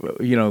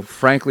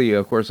 Frankly,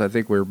 of course, I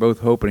think we're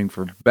both hoping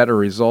for better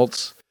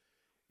results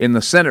in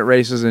the Senate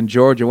races in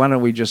Georgia. Why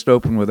don't we just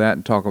open with that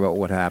and talk about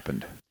what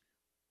happened?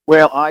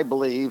 Well, I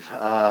believe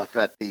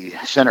that the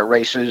Senate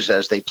races,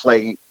 as they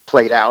played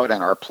out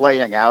and are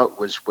playing out,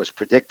 was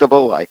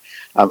predictable.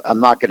 I'm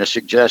not going to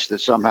suggest that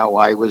somehow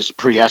I was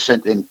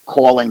prescient in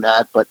calling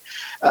that, but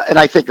and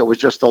I think it was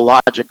just a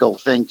logical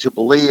thing to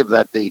believe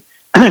that the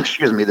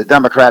the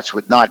Democrats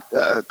would not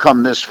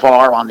come this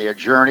far on their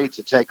journey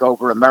to take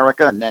over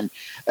America and then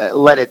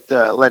let it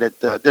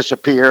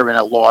disappear in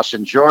a loss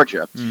in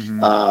Georgia.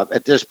 Mm-hmm.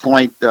 At this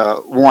point,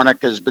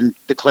 Warnock has been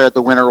declared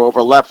the winner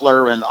over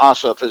Loeffler, and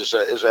Ossoff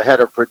is ahead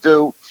of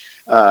Perdue.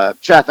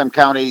 Chatham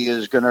County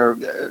is going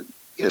to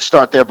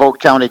start their vote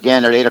count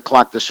again at 8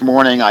 o'clock this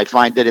morning. I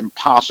find it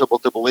impossible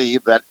to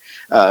believe that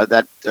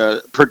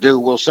Perdue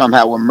will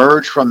somehow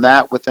emerge from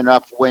that with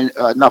enough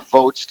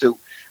votes to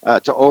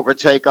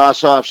overtake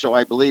Ossoff. So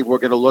I believe we're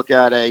going to look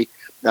at a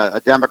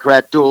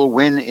Democrat dual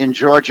win in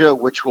Georgia,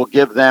 which will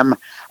give them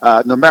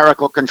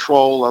numerical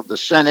control of the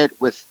Senate,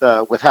 with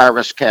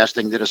Harris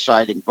casting the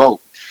deciding vote.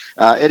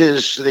 It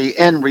is the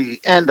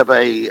end of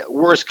a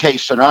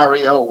worst-case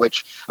scenario,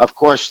 which, of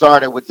course,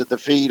 started with the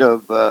defeat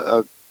of,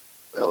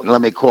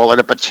 let me call it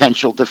a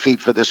potential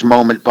defeat for this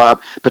moment,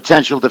 Bob,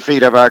 potential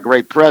defeat of our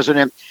great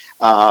president.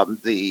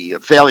 The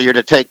failure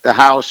to take the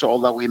House,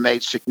 although we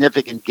made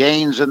significant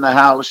gains in the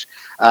House,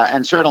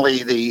 and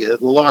certainly the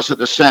loss of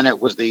the Senate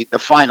was the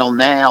final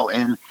nail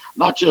in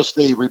not just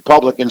the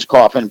Republicans'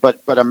 coffin, but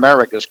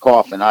America's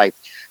coffin. I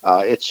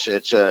It's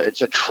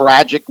a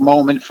tragic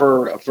moment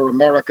for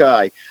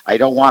America. I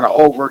don't want to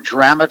over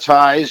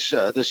dramatize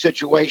the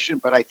situation,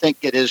 but I think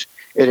it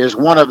is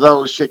one of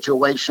those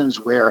situations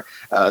where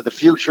the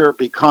future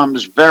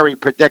becomes very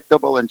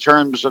predictable in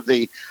terms of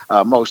the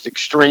most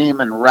extreme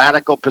and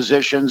radical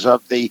positions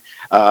of the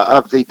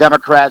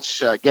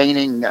Democrats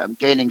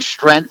gaining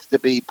strength to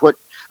be put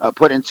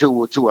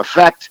into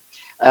effect.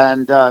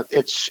 And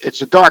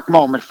it's a dark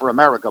moment for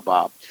America,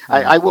 Bob.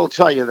 I will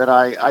tell you that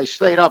I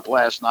stayed up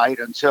last night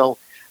until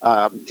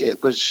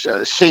it was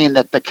seen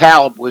that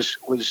DeKalb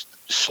was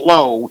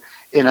slow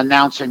in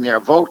announcing their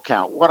vote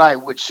count. What I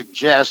would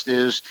suggest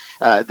is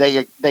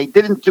they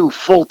didn't do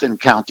Fulton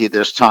County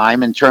this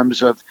time in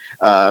terms of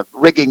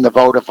rigging the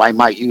vote, if I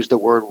might use the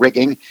word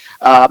rigging,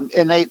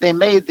 and they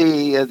made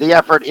the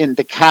effort in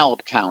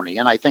DeKalb County,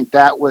 and I think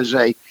that was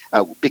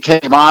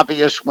became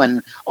obvious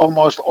when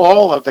almost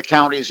all of the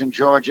counties in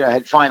Georgia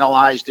had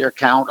finalized their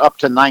count, up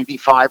to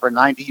 95 or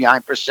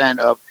 99%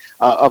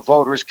 of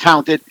voters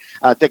counted.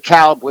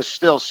 DeKalb was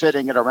still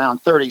sitting at around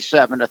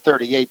 37 to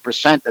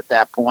 38% at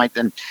that point,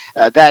 and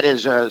that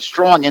is a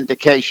strong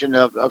indication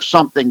of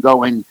something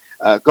going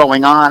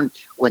on.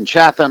 When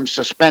Chatham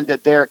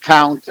suspended their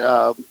count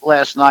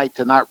last night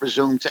to not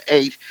resume to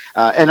 8,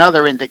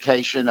 another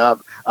indication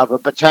of a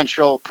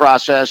potential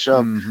process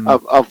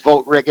of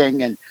vote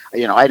rigging. And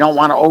I don't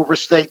want to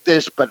overstate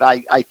this, but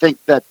I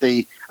think that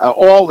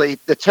all the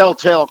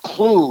telltale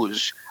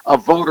clues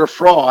of voter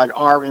fraud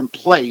are in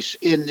place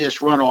in this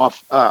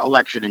runoff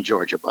election in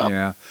Georgia, Bob.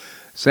 Yeah,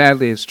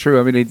 sadly, it's true.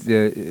 I mean,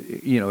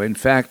 in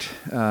fact,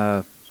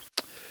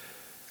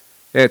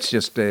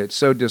 it's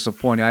so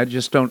disappointing. I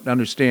just don't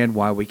understand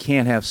why we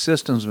can't have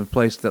systems in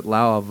place that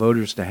allow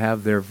voters to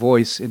have their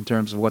voice in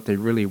terms of what they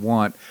really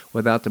want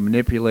without the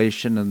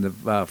manipulation and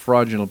the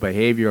fraudulent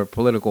behavior of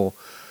political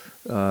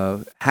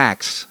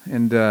hacks.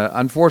 And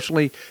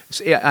unfortunately,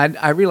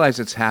 I realize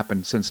it's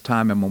happened since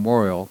time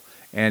immemorial,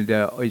 and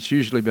it's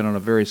usually been on a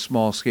very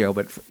small scale.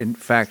 But in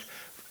fact,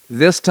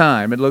 this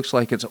time it looks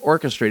like it's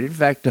orchestrated. In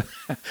fact,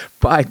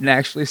 Biden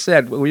actually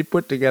said, we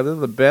put together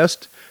the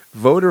best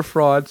voter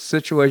fraud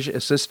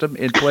system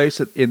in place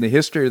in the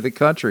history of the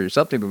country, or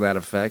something to that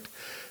effect.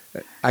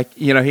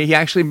 He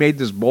actually made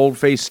this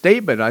bold-faced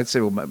statement. I'd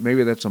say, well,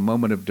 maybe that's a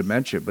moment of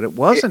dementia, but it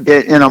wasn't.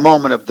 In a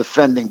moment of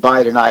defending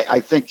Biden,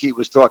 I think he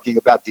was talking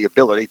about the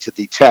ability to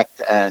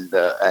detect and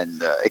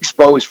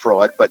expose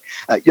fraud. But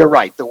you're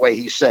right. The way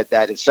he said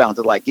that, it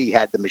sounded like he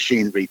had the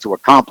machinery to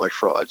accomplish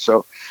fraud.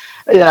 So,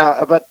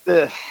 but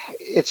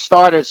it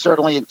started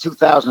certainly in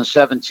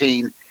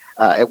 2017.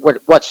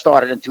 What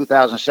started in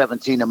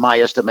 2017, in my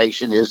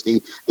estimation, is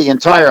the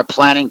entire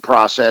planning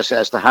process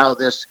as to how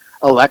this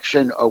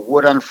election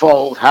would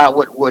unfold,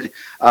 how it would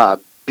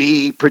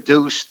be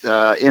produced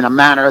in a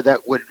manner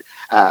that would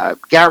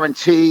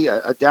guarantee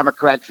a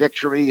Democrat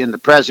victory in the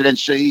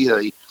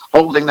presidency,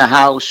 holding the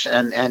House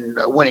and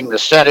winning the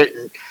Senate.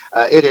 And,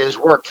 it has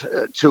worked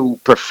to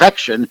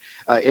perfection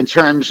in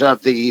terms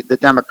of the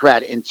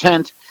Democrat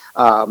intent.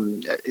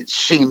 It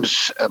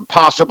seems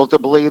impossible to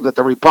believe that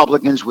the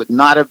Republicans would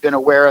not have been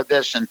aware of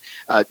this and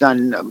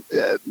done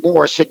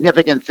more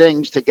significant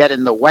things to get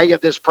in the way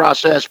of this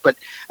process, but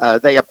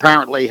they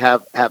apparently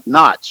have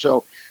not.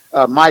 So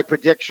my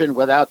prediction,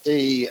 without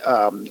the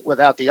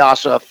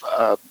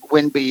Ossoff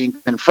win being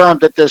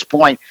confirmed at this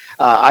point,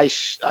 I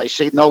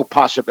see no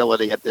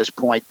possibility at this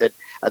point that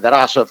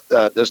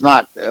Ossoff does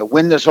not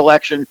win this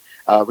election,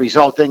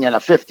 resulting in a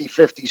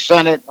 50-50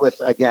 Senate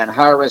with, again,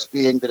 Harris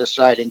being the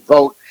deciding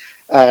vote.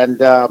 And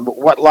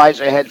what lies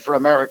ahead for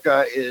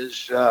America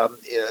is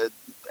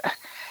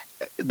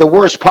the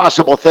worst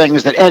possible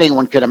things that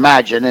anyone could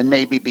imagine, and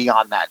maybe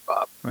beyond that,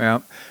 Bob.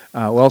 Well,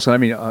 Wilson, I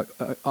mean,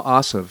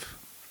 Ossoff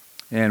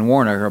and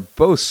Warnock are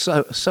both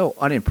so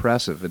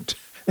unimpressive, and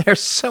they're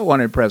so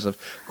unimpressive.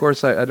 Of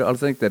course, I don't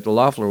think that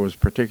Loeffler was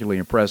particularly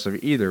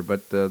impressive either,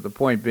 but the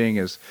point being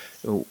is,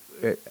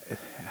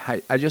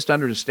 I just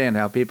understand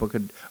how people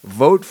could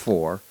vote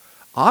for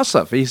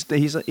Ossoff.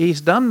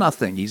 He's done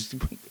nothing.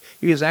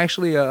 He is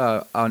actually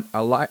a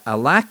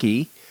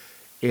lackey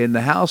in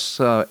the House,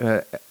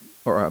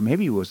 or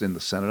maybe he was in the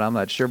Senate, I'm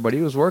not sure, but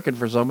he was working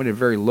for somebody in a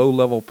very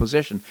low-level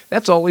position.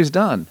 That's all he's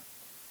done.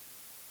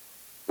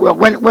 Well,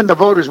 when the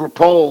voters were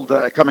polled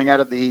coming out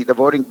of the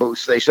voting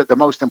booths, they said the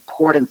most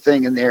important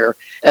thing in their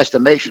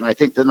estimation, I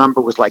think the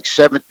number was like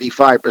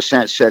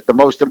 75%, said the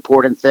most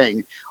important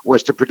thing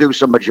was to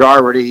produce a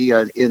majority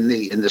in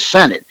the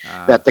Senate,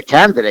 that the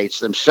candidates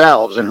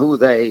themselves and who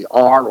they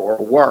are or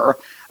were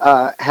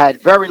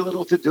had very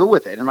little to do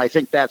with it. And I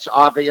think that's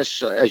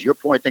obvious, as you're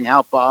pointing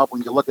out, Bob,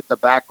 when you look at the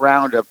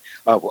background of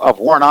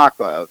Warnock.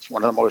 It's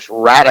one of the most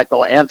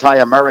radical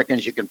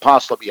anti-Americans you can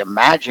possibly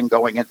imagine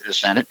going into the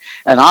Senate.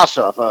 And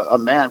Ossoff, a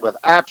man with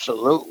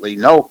absolutely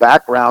no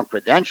background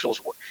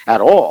credentials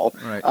at all.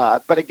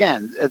 Right. But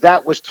again,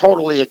 that was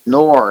totally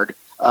ignored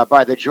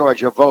by the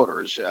Georgia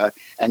voters.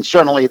 And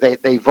certainly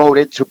they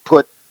voted to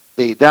put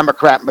the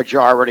Democrat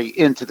majority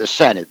into the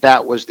Senate.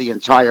 That was the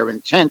entire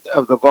intent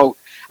of the vote.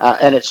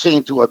 and it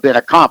seemed to have been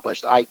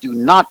accomplished. I do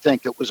not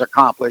think it was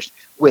accomplished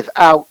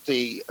without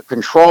the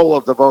control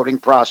of the voting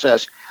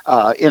process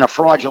in a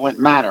fraudulent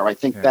manner. I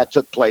think that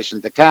took place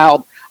in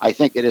DeKalb. I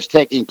think it is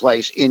taking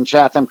place in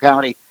Chatham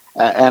County.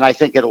 And I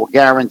think it will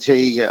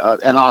guarantee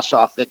an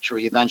Ossoff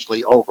victory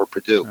eventually over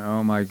Perdue.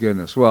 Oh, my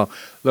goodness. Well,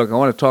 look, I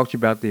want to talk to you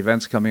about the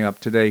events coming up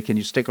today. Can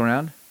you stick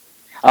around?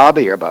 I'll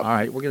be here, Bob. All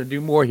right, we're going to do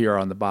more here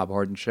on the Bob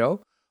Harden Show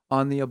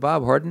on the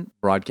Bob Harden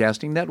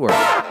Broadcasting Network.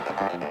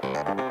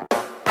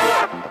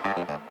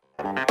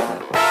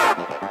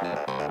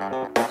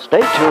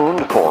 Stay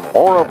tuned for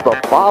more of the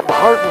Bob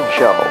Harden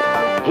Show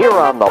here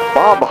on the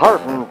Bob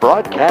Harden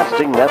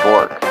Broadcasting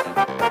Network.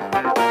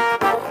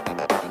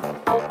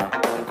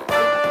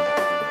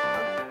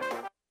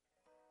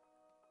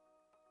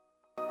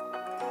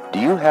 Do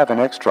you have an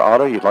extra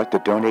auto you'd like to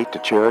donate to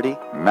charity?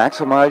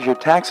 Maximize your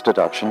tax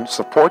deduction,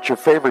 support your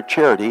favorite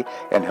charity,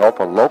 and help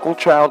a local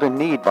child in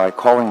need by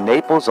calling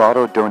Naples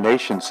Auto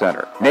Donation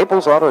Center.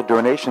 Naples Auto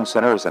Donation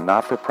Center is a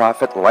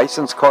not-for-profit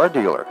licensed car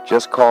dealer.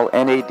 Just call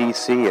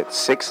NADC at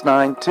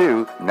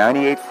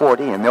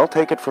 692-9840 and they'll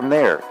take it from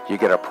there. You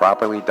get a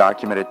properly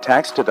documented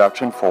tax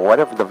deduction for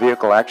whatever the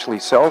vehicle actually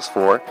sells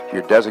for.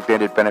 Your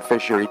designated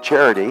beneficiary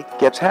charity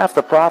gets half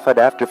the profit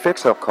after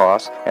fix-up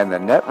costs, and the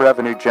net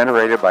revenue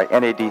generated by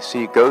NADC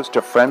goes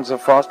to Friends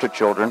of Foster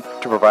Children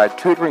to provide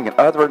tutoring and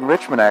other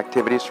enrichment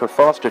activities for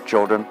foster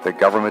children the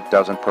government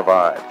doesn't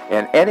provide.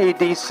 And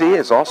NADC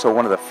is also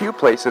one of the few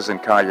places in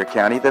Collier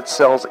County that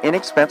sells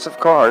inexpensive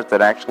cars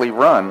that actually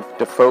run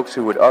to folks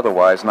who would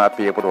otherwise not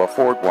be able to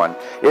afford one.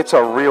 It's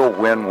a real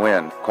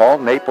win-win. Call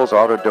Naples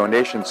Auto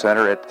Donation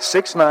Center at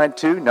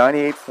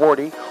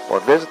 692-9840 or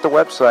visit the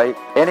website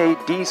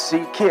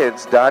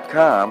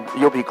nadckids.com.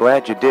 You'll be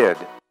glad you did.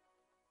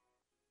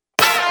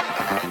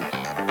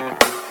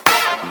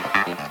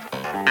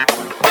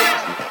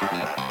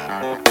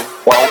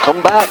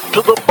 Welcome back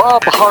to the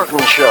Bob Harden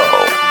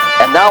Show.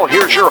 And now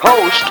here's your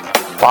host,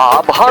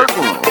 Bob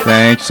Harden.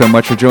 Thanks so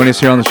much for joining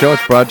us here on the show.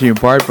 It's brought to you in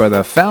part by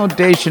the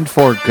Foundation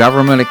for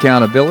Government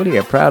Accountability.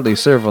 I proudly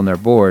serve on their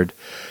board.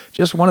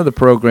 Just one of the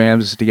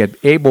programs is to get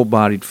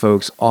able-bodied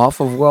folks off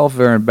of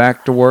welfare and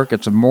back to work.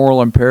 It's a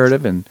moral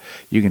imperative, and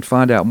you can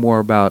find out more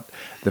about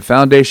the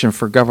Foundation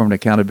for Government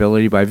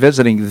Accountability by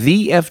visiting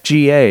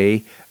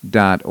thefga.org.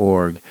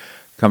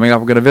 Coming up,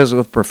 we're going to visit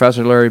with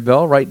Professor Larry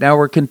Bell. Right now,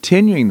 we're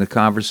continuing the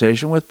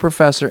conversation with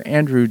Professor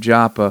Andrew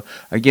Joppa.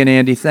 Again,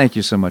 Andy, thank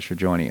you so much for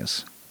joining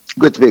us.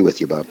 Good to be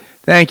with you, Bob.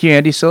 Thank you,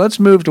 Andy. So let's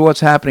move to what's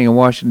happening in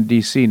Washington,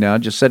 D.C. now.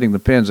 Just setting the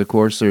pins, of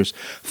course. There's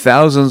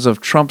thousands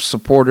of Trump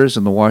supporters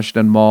in the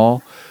Washington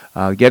Mall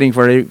getting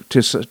ready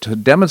to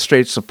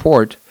demonstrate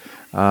support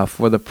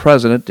for the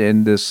president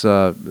in this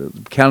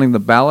counting the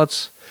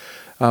ballots.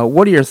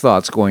 What are your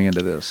thoughts going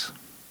into this?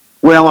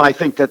 Well, I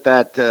think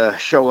that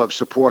show of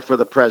support for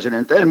the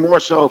president, and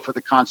more so for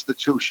the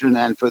Constitution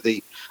and for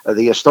the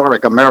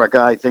historic America,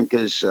 I think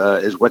is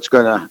what's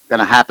going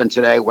to happen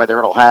today. Whether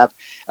it'll have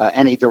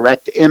any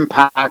direct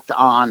impact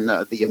on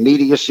the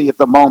immediacy of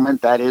the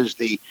moment, that is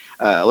the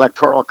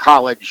Electoral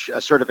College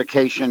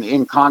certification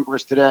in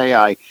Congress today,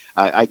 I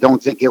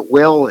don't think it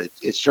will.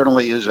 It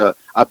certainly is a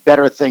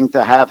better thing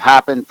to have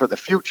happen for the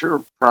future,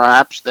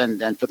 perhaps,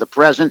 than for the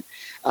present.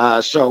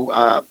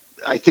 So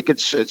I think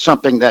it's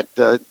something that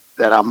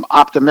I'm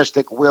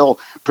optimistic will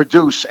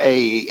produce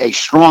a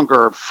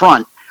stronger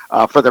front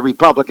for the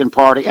Republican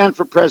Party and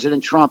for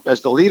President Trump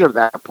as the leader of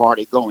that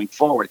party going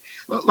forward.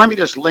 Let me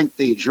just link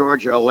the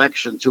Georgia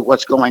election to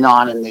what's going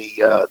on in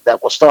that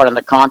will start in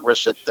the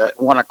Congress at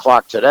 1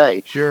 o'clock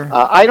today. Sure.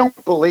 I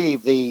don't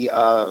believe the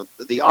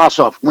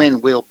Ossoff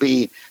win will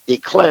be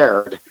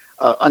declared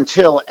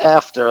until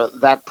after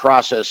that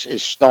process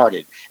is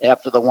started,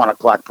 after the 1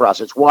 o'clock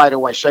process. Why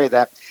do I say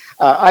that?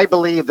 I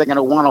believe they're going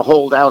to want to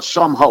hold out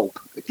some hope,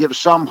 give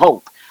some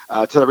hope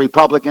to the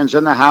Republicans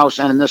in the House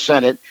and in the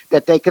Senate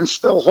that they can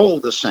still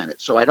hold the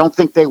Senate. So I don't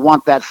think they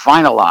want that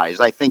finalized.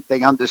 I think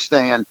they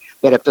understand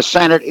that if the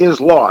Senate is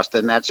lost,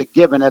 and that's a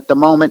given at the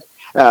moment,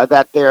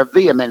 that their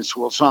vehemence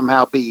will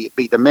somehow be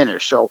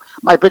diminished. So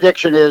my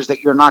prediction is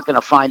that you're not going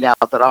to find out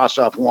that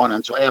Ossoff won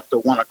until after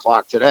 1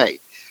 o'clock today.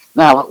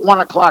 Now, at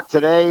 1 o'clock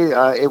today,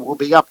 it will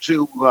be up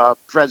to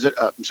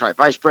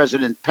Vice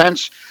President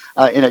Pence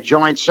in a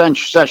joint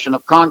session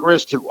of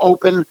Congress to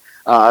open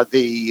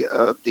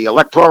the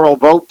electoral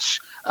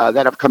votes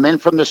that have come in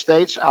from the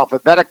states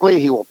alphabetically.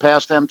 He will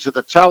pass them to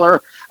the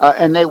teller,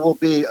 and they will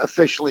be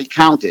officially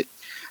counted.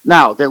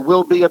 Now, there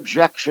will be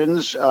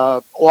objections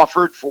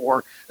offered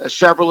for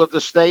several of the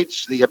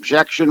states. The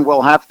objection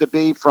will have to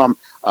be from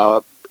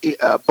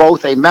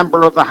both a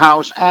member of the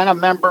House and a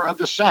member of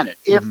the Senate.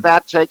 If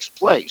that takes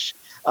place,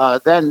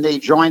 then the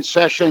joint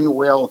session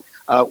will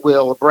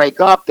break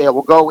up. They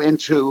will go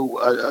into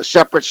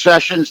separate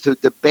sessions to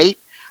debate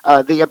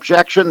the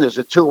objection. There's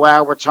a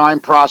 2-hour time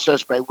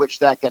process by which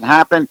that can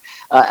happen.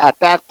 At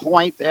that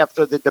point,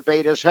 after the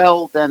debate is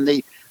held, then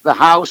the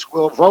House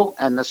will vote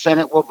and the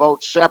Senate will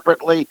vote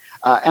separately,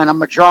 and a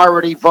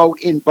majority vote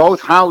in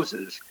both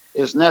houses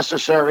is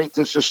necessary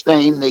to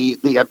sustain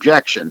the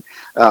objection.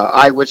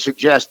 I would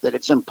suggest that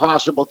it's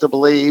impossible to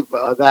believe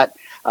that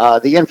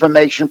the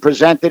information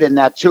presented in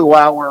that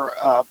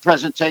 2-hour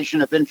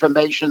presentation of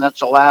information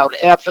that's allowed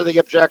after the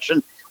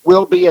objection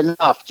will be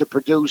enough to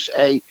produce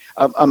a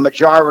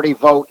majority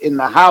vote in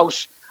the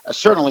House,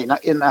 certainly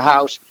not in the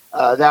House,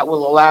 that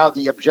will allow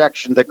the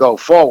objection to go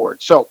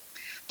forward. So,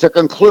 to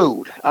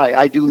conclude,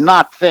 I do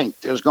not think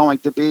there's going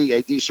to be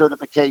a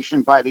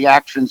decertification by the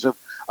actions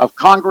of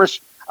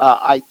Congress.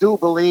 I do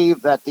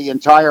believe that the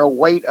entire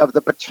weight of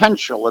the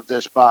potential of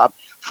this, Bob,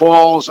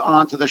 falls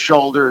onto the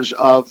shoulders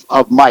of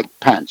Mike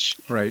Pence.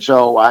 Right.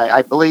 So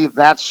I believe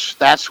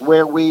that's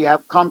where we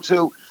have come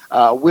to.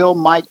 Will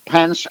Mike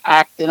Pence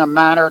act in a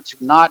manner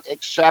to not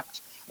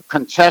accept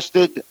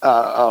contested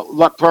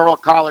electoral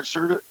college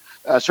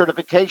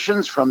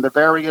certifications from the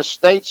various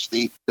states,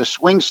 the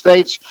swing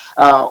states,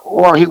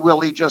 or will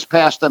he just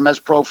pass them as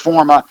pro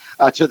forma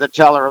to the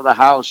teller of the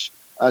House,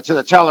 to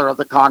the teller of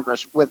the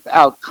Congress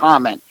without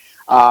comment?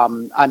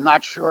 I'm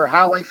not sure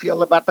how I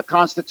feel about the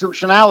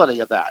constitutionality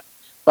of that,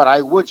 but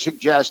I would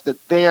suggest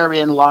that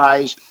therein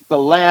lies the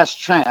last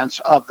chance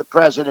of the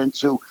president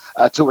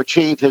to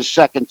achieve his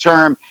second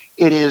term.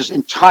 It is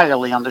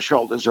entirely on the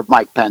shoulders of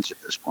Mike Pence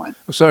at this point.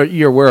 So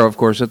you're aware, of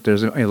course, that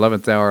there's an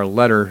 11th hour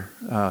letter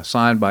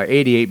signed by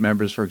 88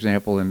 members, for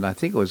example, and I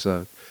think it was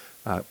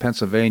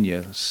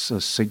Pennsylvania,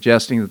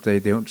 suggesting that they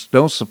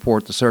don't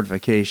support the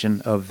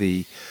certification of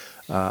the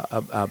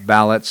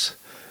ballots.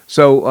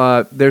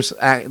 So there's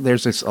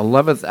this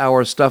 11th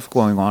hour stuff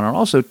going on, and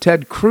also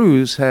Ted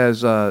Cruz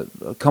has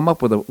come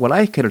up with what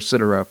I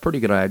consider a pretty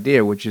good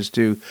idea, which is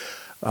to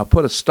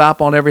put a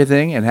stop on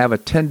everything and have a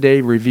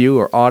 10-day review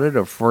or audit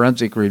or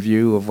forensic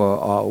review of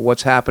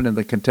what's happened in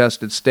the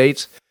contested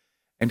states,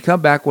 and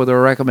come back with a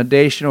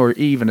recommendation or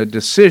even a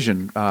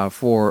decision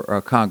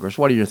for Congress.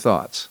 What are your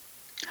thoughts?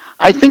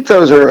 I think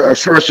those are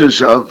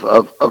sources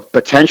of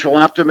potential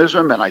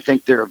optimism, and I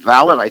think they're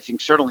valid. I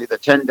think certainly the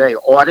 10-day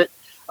audit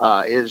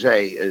is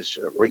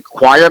a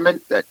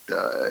requirement that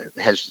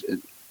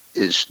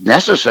is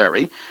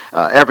necessary.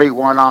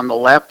 Everyone on the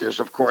left is,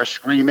 of course,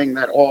 screaming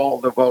that all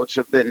the votes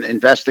have been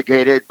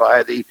investigated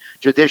by the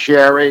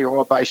judiciary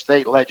or by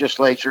state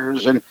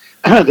legislatures, and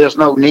there's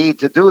no need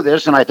to do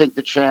this. And I think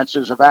the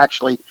chances of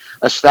actually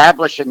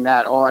establishing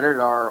that audit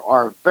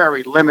are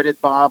very limited,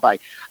 Bob.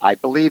 I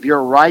believe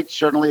you're right.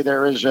 Certainly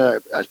there is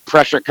a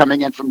pressure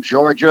coming in from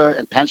Georgia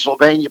and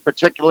Pennsylvania,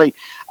 particularly,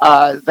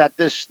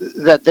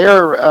 that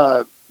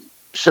their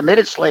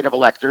submitted slate of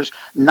electors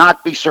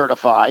not be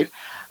certified.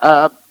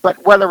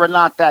 But whether or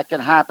not that can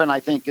happen, I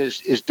think,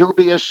 is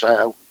dubious.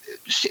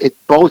 It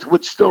both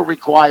would still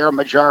require a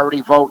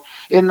majority vote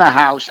in the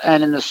House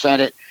and in the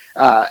Senate,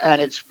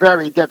 and it's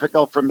very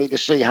difficult for me to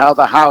see how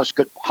the House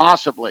could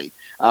possibly,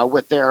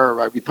 with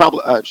their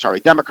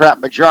Democrat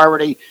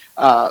majority,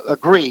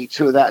 agree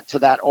to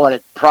that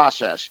audit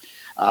process.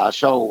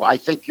 So I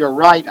think you're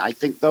right. I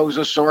think those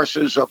are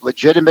sources of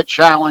legitimate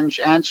challenge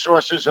and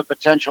sources of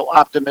potential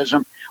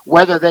optimism.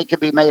 Whether they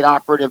can be made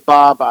operative,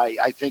 Bob,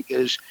 I think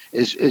is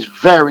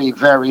very,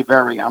 very,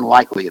 very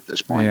unlikely at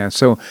this point. Yeah,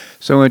 so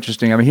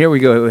interesting. I mean, here we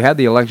go. We had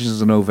the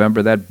elections in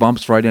November. That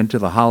bumps right into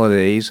the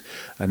holidays.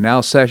 And now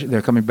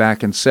they're coming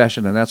back in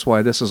session, and that's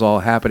why this is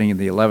all happening in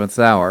the 11th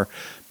hour.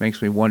 Makes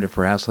me wonder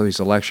perhaps these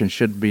elections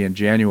should be in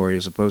January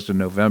as opposed to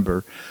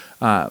November.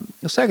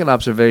 The second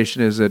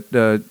observation is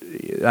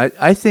that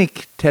I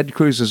think Ted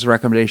Cruz's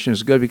recommendation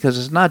is good because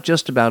it's not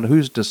just about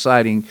who's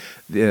deciding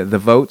the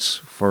votes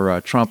for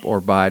Trump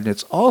or Biden.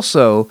 It's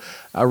also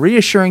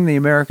reassuring the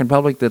American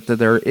public that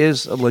there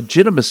is a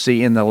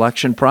legitimacy in the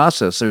election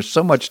process. There's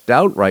so much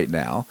doubt right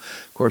now.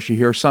 Of course, you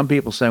hear some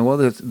people saying, well,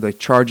 the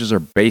charges are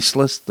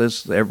baseless.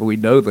 We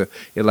know the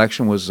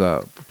election was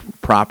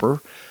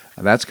proper.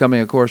 That's coming,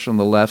 of course, from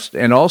the left,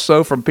 and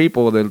also from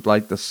people that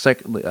like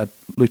the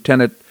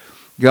Lieutenant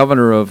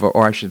Governor of,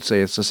 or I should say,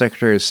 it's the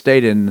Secretary of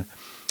State in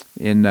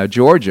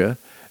Georgia.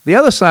 The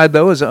other side,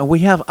 though, is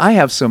I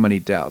have so many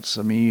doubts.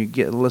 I mean,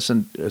 you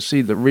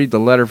read the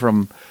letter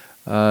from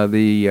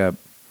the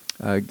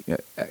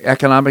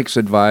economics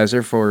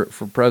advisor for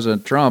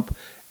President Trump,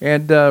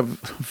 and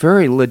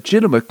very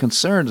legitimate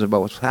concerns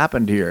about what's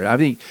happened here. I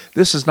think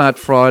this is not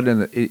fraud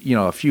and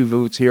a few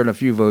votes here and a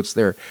few votes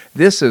there.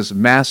 This is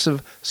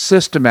massive,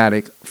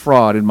 systematic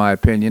fraud, in my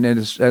opinion, and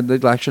the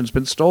election's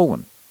been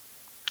stolen.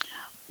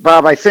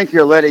 Bob, I think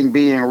you're letting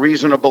being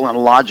reasonable and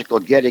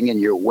logical getting in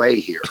your way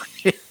here.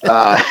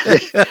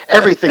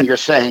 Everything you're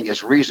saying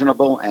is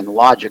reasonable and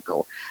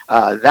logical.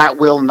 That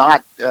will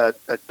not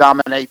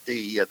dominate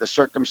the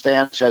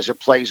circumstance as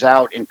it plays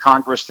out in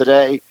Congress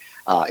today.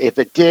 If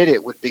it did,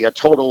 it would be a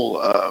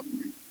total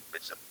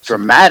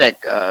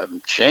dramatic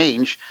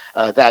change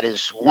that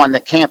is one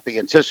that can't be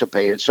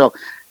anticipated. So,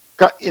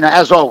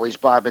 as always,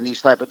 Bob, in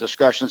these type of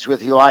discussions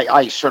with you,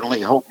 I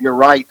certainly hope you're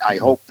right. I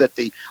hope that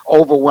the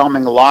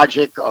overwhelming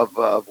logic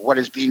of what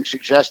is being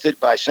suggested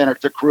by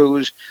Senator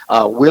Cruz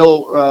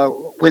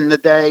will win the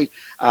day.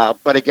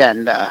 But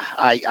again,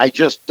 I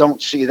just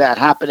don't see that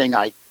happening.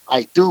 I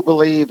I do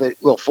believe it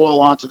will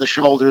fall onto the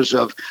shoulders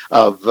of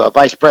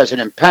Vice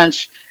President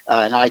Pence.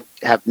 And I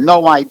have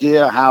no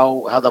idea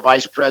how the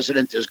vice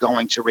president is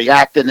going to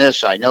react in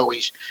this. I know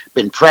he's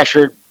been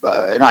pressured,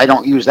 and I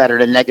don't use that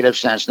in a negative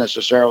sense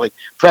necessarily,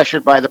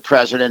 pressured by the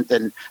president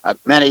and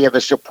many of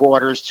his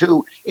supporters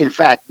to, in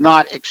fact,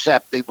 not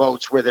accept the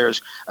votes where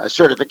there's a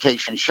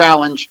certification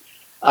challenge.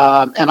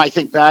 And I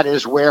think that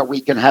is where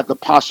we can have the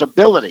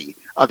possibility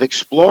of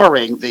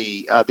exploring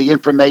the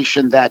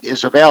information that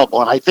is available.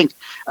 And I think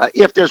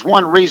if there's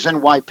one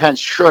reason why Pence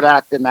should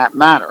act in that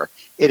manner,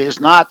 it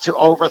is not to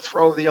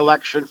overthrow the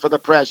election for the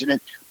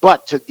president,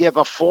 but to give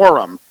a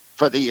forum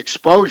for the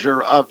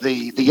exposure of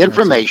the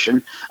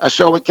information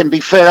so it can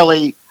be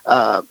fairly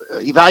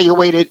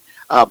evaluated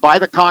by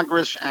the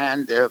Congress,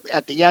 and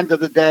at the end of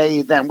the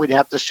day, then we'd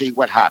have to see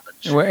what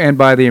happens. And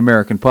by the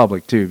American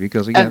public too,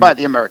 because again, and by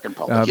the American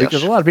public, yes.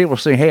 Because a lot of people are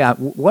saying, "Hey,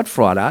 what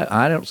fraud?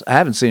 I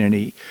haven't seen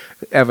any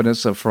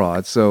evidence of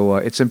fraud." So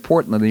it's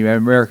important that the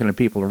American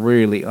people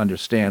really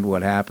understand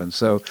what happened.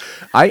 So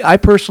I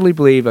personally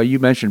believe you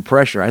mentioned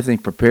pressure. I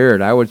think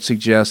prepared. I would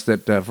suggest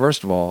that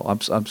first of all,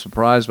 I'm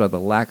surprised by the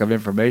lack of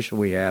information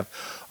we have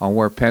on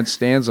where Pence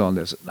stands on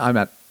this.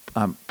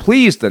 I'm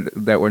pleased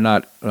that we're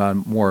not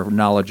more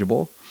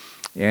knowledgeable.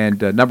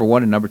 And number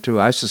one and number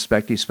two, I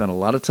suspect he spent a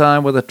lot of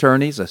time with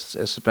attorneys. I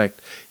suspect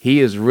he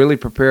is really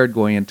prepared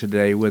going in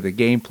today with a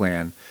game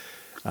plan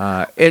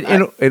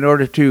in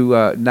order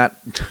to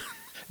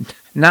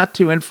not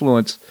to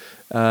influence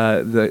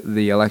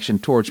the election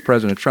towards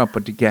President Trump,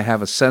 but to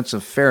have a sense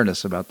of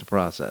fairness about the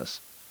process.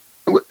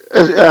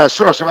 A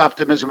source of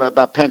optimism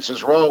about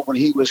Pence's role when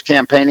he was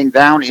campaigning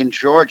down in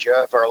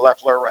Georgia for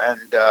Loeffler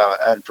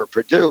and for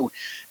Perdue.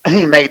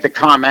 He made the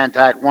comment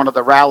at one of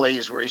the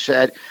rallies where he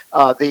said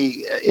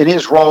in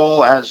his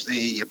role as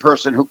the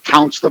person who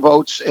counts the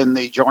votes in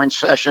the joint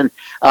session,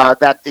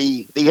 that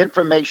the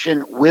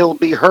information will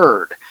be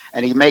heard.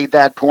 And he made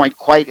that point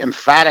quite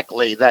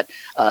emphatically that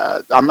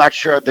I'm not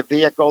sure the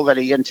vehicle that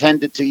he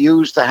intended to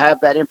use to have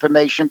that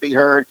information be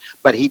heard,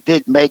 but he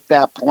did make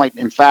that point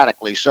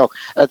emphatically. So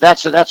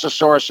that's a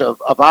source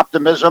of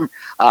optimism.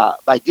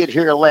 I did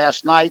hear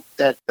last night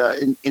that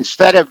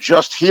instead of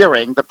just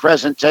hearing the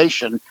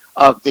presentation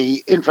of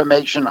the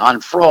information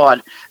on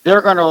fraud,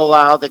 they're going to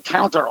allow the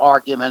counter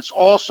arguments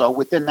also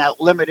within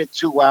that limited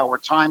 2-hour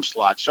time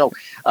slot. So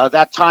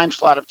that time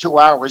slot of 2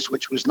 hours,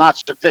 which was not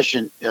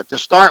sufficient to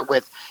start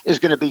with, is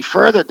going to be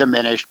further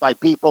diminished by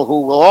people who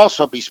will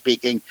also be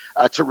speaking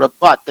to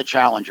rebut the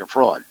challenge of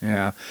fraud.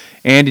 Yeah.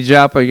 Andy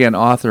Joppa, again,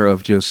 author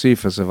of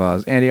Josephus of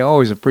Oz. Andy, I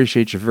always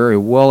appreciate your very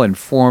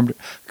well-informed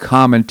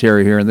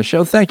commentary here in the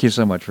show. Thank you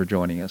so much for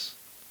joining us.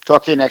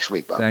 Talk to you next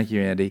week, Bob. Thank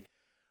you, Andy.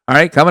 All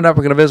right, coming up,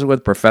 we're going to visit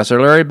with Professor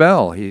Larry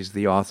Bell. He's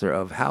the author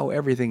of How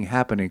Everything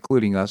Happened,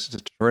 Including Us. It's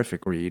a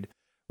terrific read.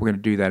 We're going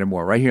to do that and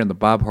more right here on The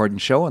Bob Harden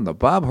Show on the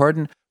Bob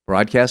Harden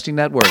Broadcasting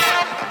Network.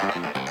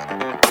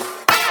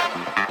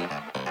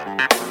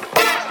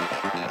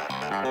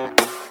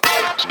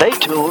 Stay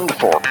tuned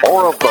for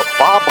more of The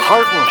Bob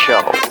Harden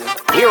Show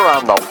here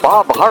on the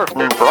Bob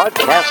Harden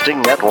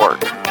Broadcasting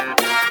Network.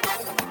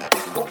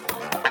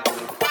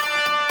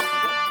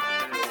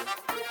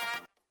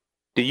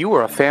 Do you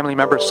or a family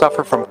member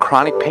suffer from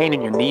chronic pain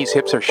in your knees,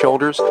 hips, or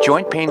shoulders?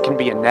 Joint pain can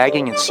be a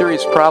nagging and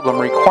serious problem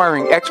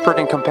requiring expert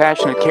and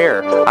compassionate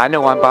care. I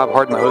know I'm Bob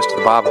Harden, the host of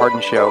The Bob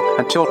Harden Show.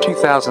 Until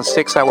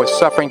 2006, I was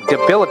suffering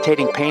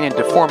debilitating pain and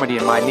deformity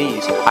in my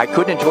knees. I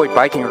couldn't enjoy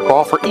biking or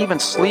golf or even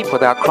sleep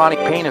without chronic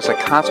pain as a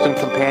constant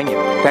companion.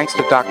 Thanks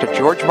to Dr.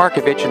 George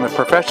Markovich and the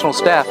professional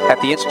staff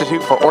at the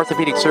Institute for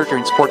Orthopedic Surgery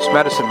and Sports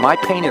Medicine, my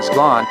pain is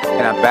gone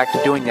and I'm back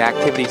to doing the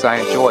activities I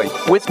enjoy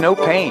with no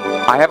pain.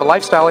 I have a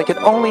lifestyle I could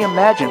only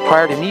imagine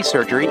prior to knee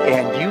surgery,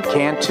 and you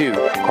can too.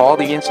 Call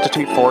the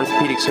Institute for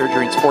Orthopedic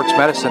Surgery and Sports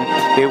Medicine.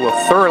 They will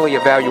thoroughly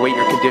evaluate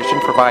your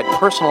condition, provide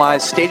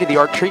personalized,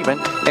 state-of-the-art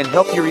treatment, and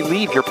help you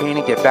relieve your pain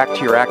and get back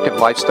to your active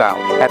lifestyle.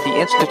 At the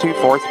Institute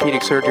for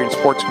Orthopedic Surgery and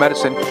Sports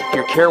Medicine,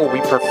 your care will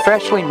be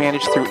professionally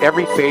managed through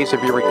every phase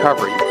of your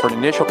recovery. For an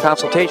initial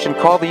consultation,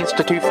 call the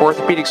Institute for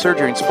Orthopedic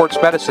Surgery and Sports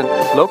Medicine,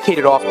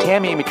 located off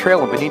Tamiami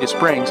Trail in Bonita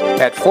Springs,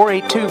 at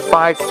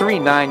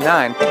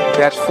 482-5399.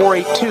 That's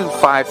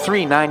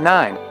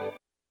 482-5399.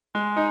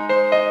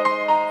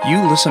 You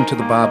listen to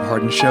The Bob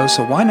Harden Show,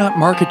 so why not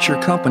market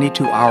your company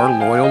to our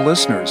loyal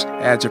listeners?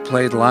 Ads are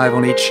played live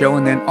on each show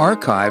and then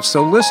archived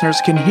so listeners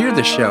can hear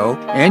the show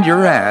and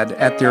your ad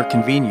at their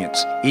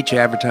convenience. Each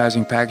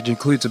advertising package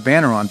includes a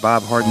banner on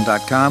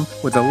bobharden.com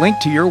with a link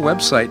to your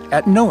website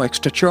at no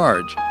extra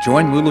charge.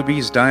 Join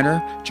Lulabee's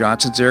Diner,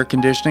 Johnson's Air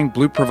Conditioning,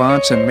 Blue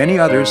Provence, and many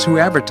others who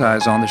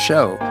advertise on the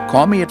show.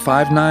 Call me at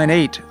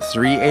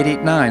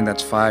 598-3889,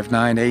 that's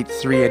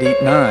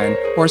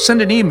 598-3889, or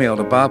send an email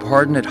to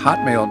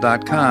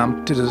bobharden@hotmail.com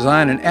to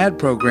design an ad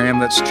program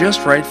that's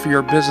just right for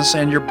your business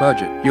and your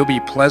budget. You'll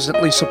be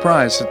pleasantly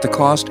surprised at the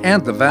cost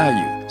and the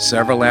value.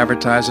 Several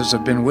advertisers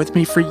have been with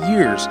me for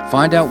years.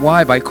 Find out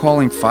why by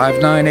calling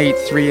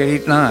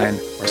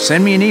 598-3889 or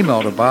send me an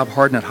email to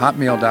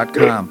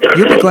bobharden@hotmail.com.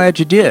 You'll be glad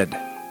you did.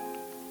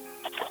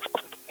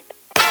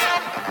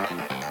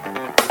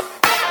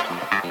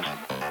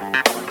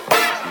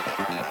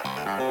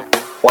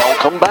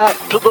 Welcome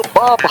back to the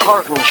Bob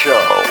Harden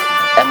Show.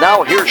 And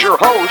now here's your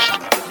host,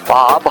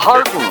 Bob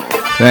Harden.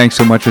 Thanks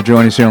so much for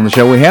joining us here on the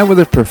show. We have with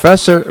us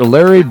Professor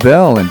Larry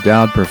Bell,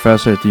 endowed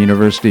professor at the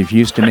University of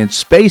Houston in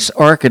space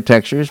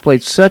architecture. He's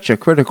played such a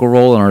critical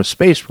role in our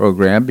space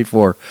program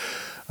before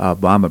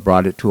Obama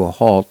brought it to a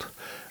halt.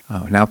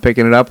 Now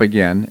picking it up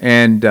again.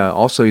 And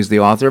also he's the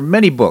author of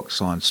many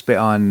books on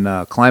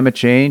climate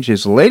change.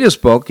 His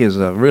latest book is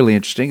really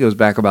interesting. It goes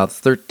back about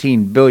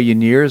 13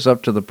 billion years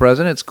up to the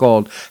present. It's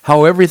called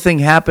How Everything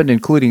Happened,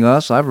 Including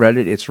Us. I've read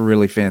it. It's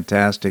really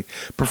fantastic.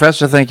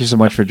 Professor, thank you so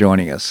much for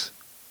joining us.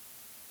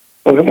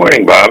 Well, good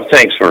morning, Bob.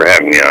 Thanks for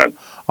having me on.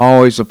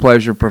 Always a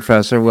pleasure,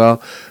 Professor.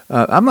 Well,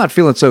 I'm not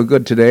feeling so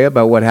good today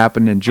about what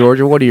happened in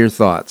Georgia. What are your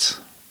thoughts?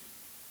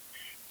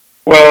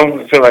 Well,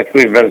 I feel like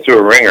we've been through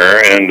a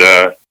ringer,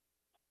 and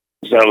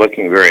it's not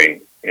looking very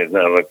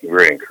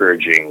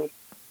encouraging,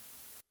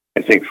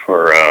 I think,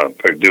 for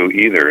Purdue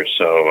either.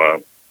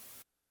 So,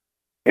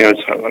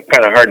 it's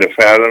kind of hard to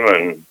fathom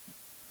and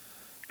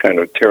kind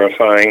of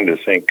terrifying to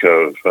think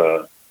of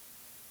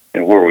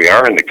and where we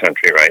are in the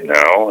country right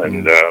now,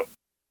 and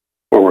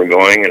where we're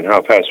going and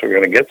how fast we're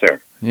going to get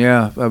there.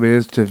 Yeah, I mean,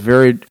 it's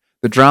the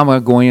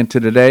drama going into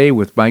today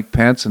with Mike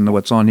Pence and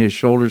what's on his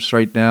shoulders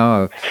right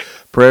now.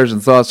 Prayers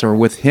and thoughts are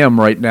with him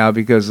right now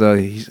because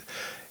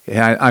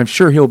I'm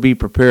sure he'll be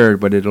prepared,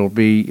 but it'll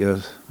be,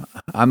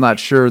 I'm not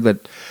sure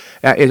that,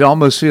 it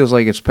almost feels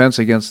like it's Pence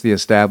against the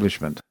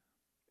establishment.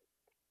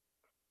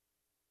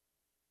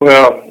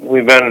 Well,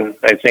 we've been,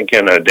 I think,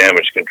 in a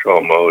damage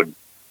control mode.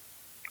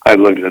 I've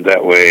looked at it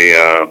that way.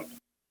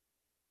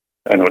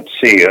 I don't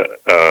see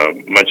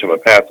much of a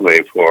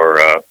pathway for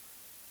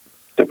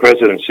the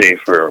presidency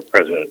for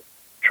President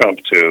Trump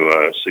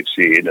to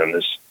succeed on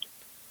this,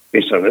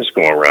 based on this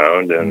go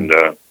around. And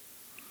of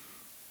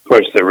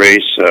course, the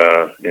race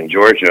in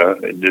Georgia,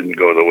 it didn't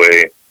look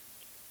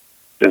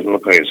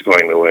like it's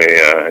going the way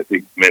I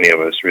think many of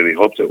us really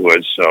hoped it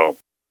would. So I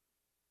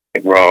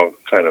think we're all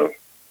kind of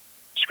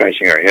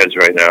scratching our heads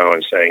right now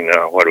and saying,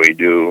 now, what do we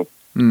do?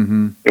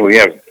 Mm-hmm. And we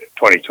have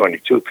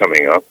 2022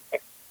 coming up,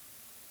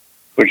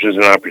 which is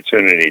an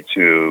opportunity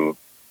to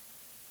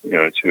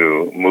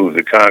move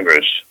the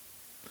Congress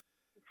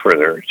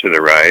further to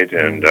the right.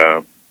 And,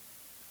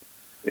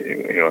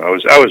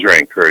 I was very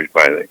encouraged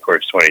by, of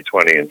course,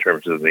 2020 in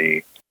terms of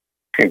the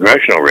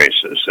congressional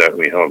races that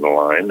we held the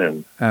line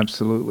and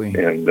absolutely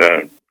and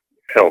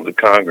held the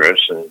Congress.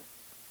 And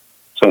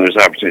so there's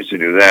opportunities to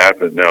do that.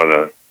 But now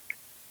of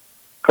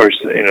course,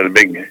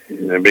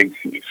 the big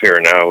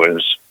fear now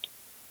is,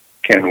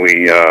 can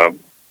we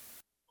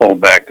hold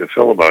back the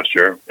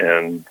filibuster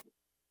and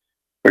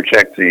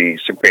protect the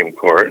Supreme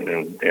Court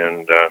and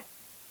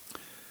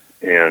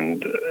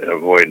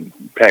avoid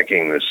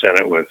packing the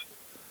Senate with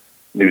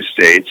new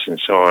states and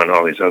so on,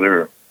 all this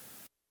other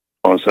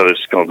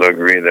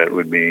skullduggery that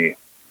would be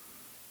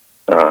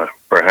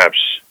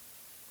perhaps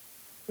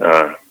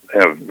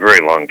have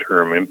very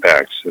long-term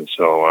impacts. And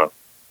so I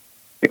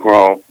think we're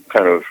all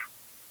kind of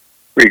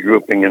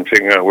regrouping and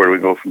figuring out where do we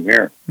go from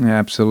here.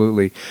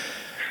 Absolutely.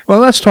 Well,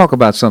 let's talk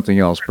about something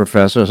else,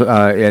 Professor.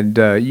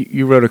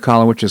 You wrote a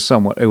column which is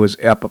it was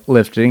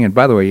uplifting. And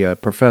by the way,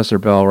 Professor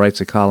Bell writes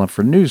a column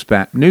for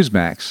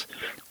Newsmax.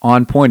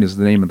 On Point is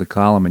the name of the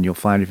column, and you'll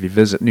find it if you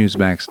visit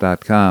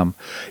Newsmax.com.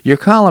 Your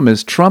column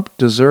is Trump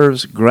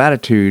Deserves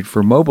Gratitude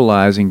for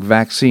Mobilizing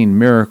Vaccine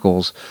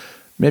Miracles.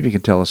 Maybe you can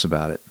tell us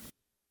about it.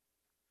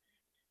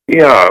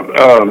 Yeah.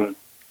 A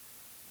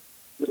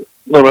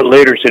little bit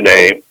later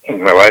today,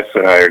 my wife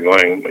and I are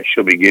going,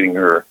 she'll be getting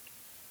her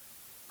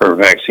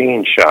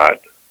vaccine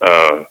shot,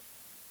 a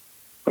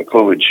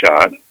COVID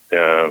shot,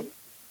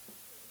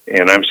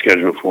 and I'm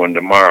scheduled for one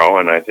tomorrow.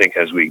 And I think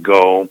as we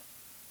go,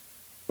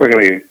 we're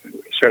going to be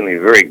certainly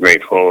very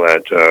grateful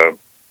that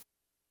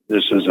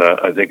this is,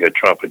 I think, a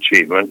Trump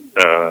achievement,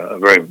 a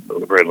very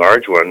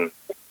large one.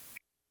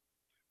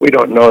 We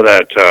don't know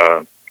that,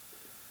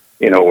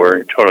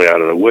 we're totally out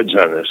of the woods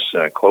on this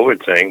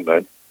COVID thing,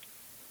 but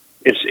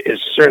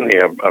it's certainly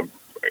a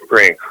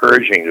very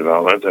encouraging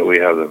development that we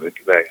have the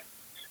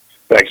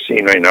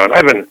vaccine right now. And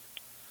I've been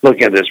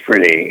looking at this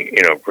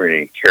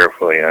pretty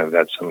carefully. I've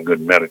got some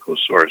good medical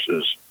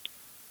sources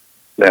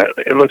that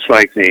it looks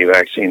like the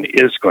vaccine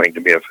is going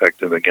to be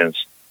effective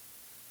against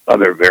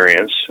other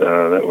variants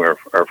that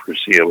are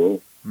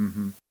foreseeable.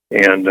 Mm-hmm.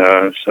 And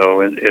so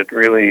it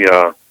really,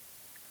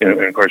 and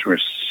of course, we're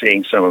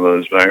seeing some of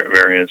those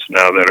variants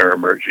now that are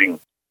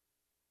emerging,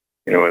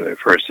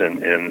 first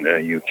in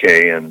UK,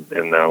 and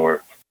now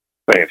we're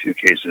finding a few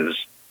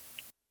cases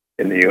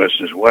in the U.S.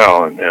 as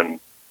well.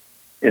 And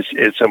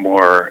it's a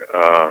more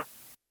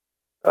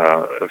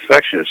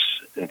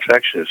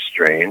infectious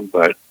strain,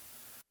 but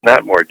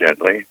not more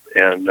deadly.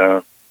 And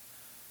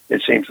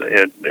it seems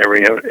that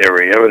every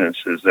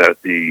evidence is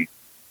that the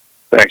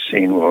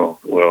vaccine will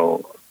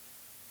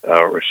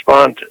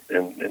respond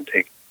and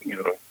take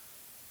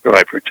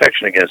provide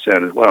protection against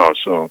that as well.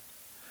 So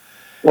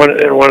one of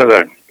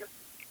the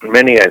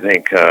many, I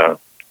think,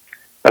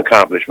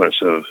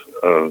 accomplishments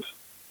of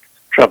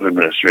Trump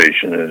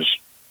administration is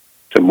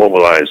to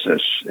mobilize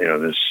this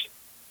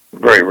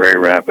very, very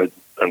rapid,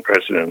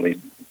 unprecedentedly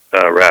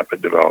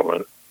rapid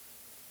development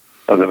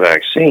of the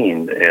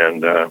vaccine.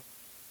 And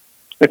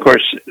of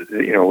course,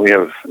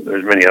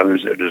 there's many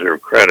others that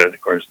deserve credit.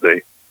 Of course,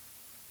 the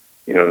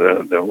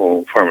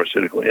whole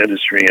pharmaceutical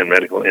industry and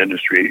medical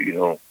industry,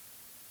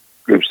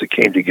 groups that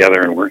came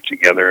together and worked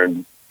together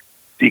and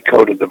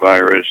decoded the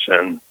virus.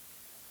 And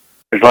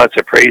there's lots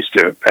of praise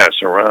to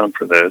pass around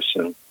for this,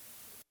 and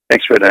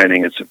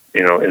expediting it's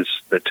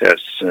the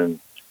tests and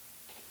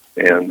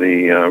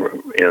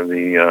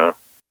the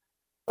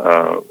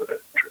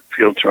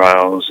field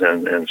trials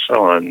and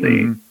so on,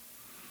 the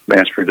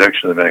mass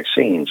production of the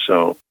vaccine.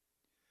 So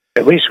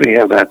at least we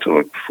have that to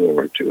look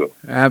forward to.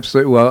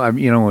 Absolutely. Well,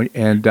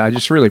 and I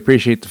just really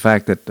appreciate the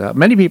fact that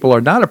many people are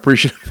not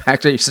appreciative of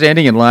actually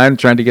standing in line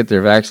trying to get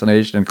their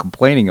vaccination and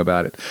complaining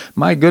about it.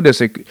 My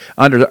goodness,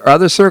 under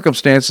other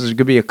circumstances, it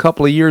could be a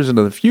couple of years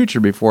into the future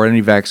before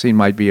any vaccine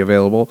might be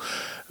available.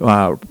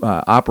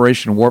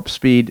 Operation Warp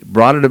Speed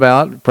brought it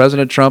about.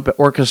 President Trump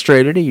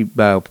orchestrated it. He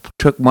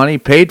took money,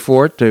 paid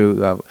for it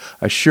to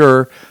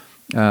assure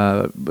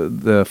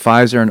the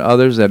Pfizer and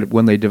others that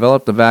when they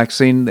developed the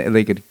vaccine,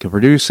 they could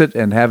produce it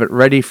and have it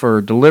ready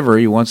for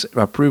delivery once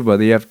approved by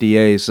the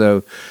FDA.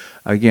 So,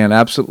 again,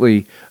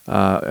 absolutely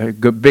a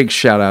big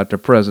shout out to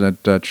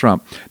President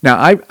Trump. Now,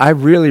 I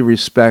really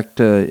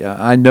respect,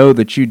 I know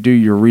that you do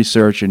your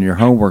research and your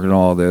homework and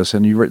all this,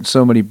 and you've written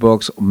so many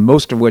books,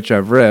 most of which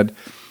I've read.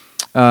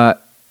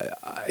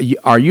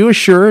 Are you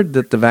assured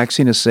that the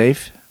vaccine is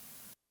safe?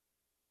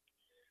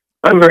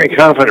 I'm very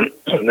confident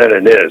that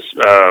it is.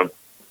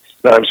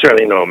 I'm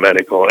certainly no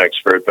medical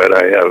expert, but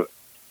I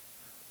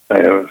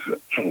have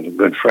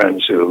good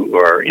friends who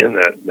are in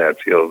that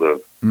field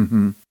of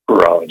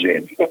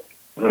virology,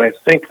 and I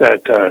think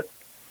that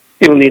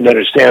people need to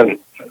understand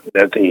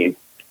that the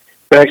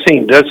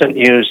vaccine doesn't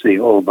use the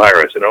whole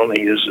virus; it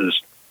only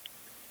uses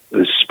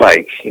the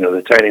spike.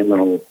 The tiny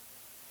little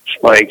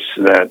spikes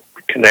that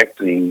connect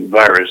the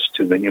virus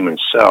to the human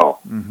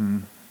cell,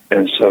 and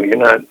so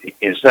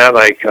it's not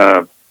like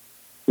the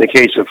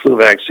case of flu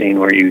vaccine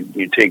where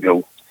you take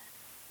a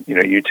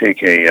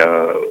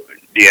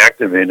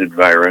deactivated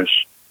virus,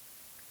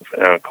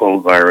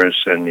 cold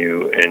virus, and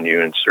you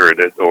insert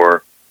it,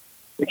 or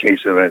the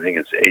case of, I think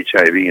it's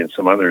HIV and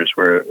some others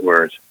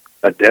where it's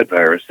a dead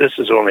virus. This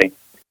is only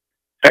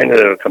kind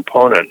of a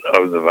component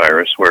of the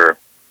virus where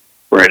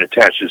it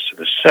attaches to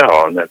the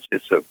cell, and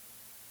it's a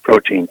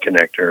protein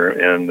connector,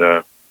 and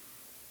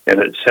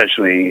it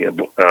essentially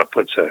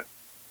puts a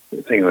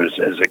thing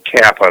as a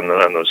cap on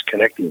those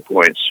connecting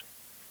points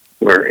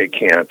where it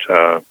can't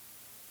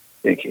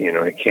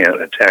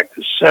attack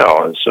the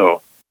cell. And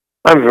so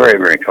I'm very,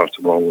 very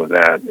comfortable with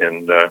that.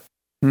 And there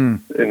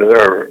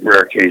are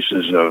rare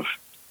cases of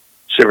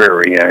severe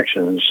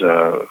reactions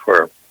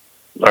for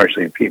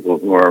largely people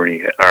who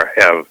already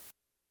have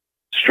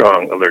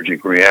strong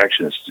allergic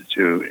reactions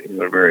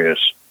to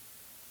various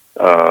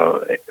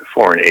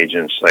foreign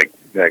agents like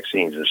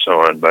vaccines and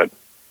so on. But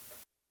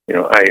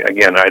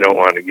I don't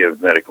want to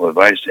give medical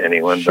advice to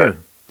anyone, Sure.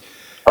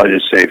 But I'll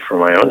just say for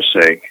my own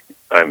sake,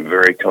 I'm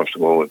very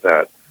comfortable with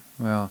that.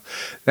 Well,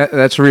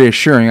 that's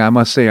reassuring. I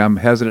must say I'm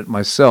hesitant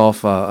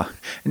myself. I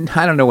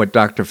don't know what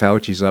Dr.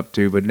 Fauci's up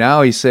to, but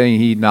now he's saying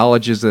he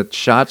acknowledges that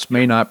shots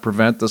may not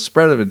prevent the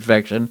spread of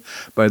infection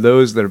by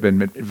those that have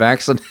been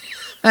vaccinated.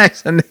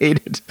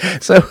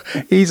 So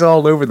he's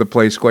all over the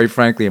place, quite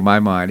frankly, in my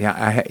mind.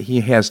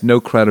 He has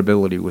no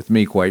credibility with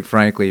me, quite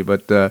frankly.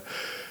 But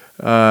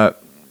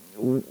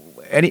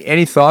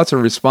any thoughts or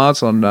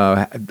response on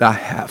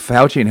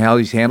Fauci and how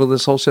he's handled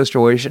this whole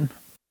situation?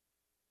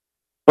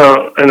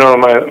 Well, I know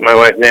my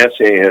wife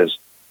Nancy has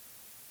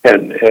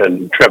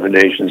had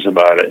trepidations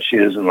about it. She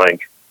doesn't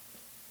like.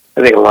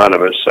 I think a lot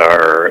of us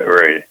are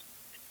very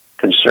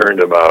concerned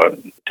about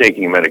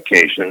taking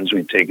medications.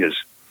 We take as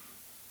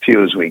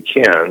few as we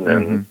can,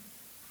 and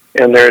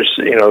there's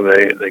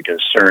the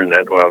concern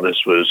that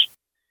this was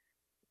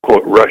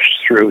quote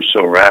rushed through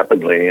so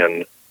rapidly,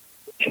 and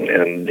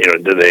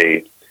do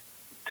they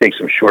take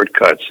some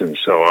shortcuts and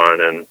so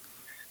on? And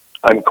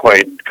I'm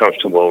quite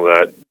comfortable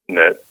that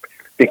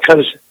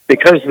because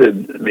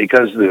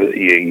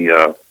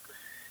the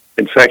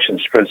infection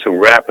spread so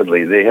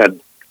rapidly, they had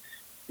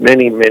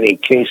many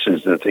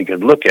cases that they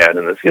could look at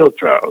in the field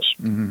trials,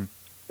 and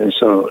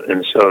so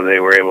they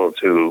were able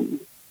to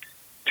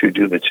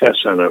do the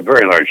tests on a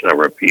very large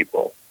number of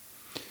people.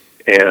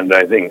 And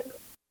I think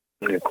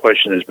the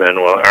question has been,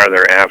 well, are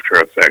there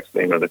after effects?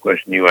 The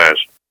question you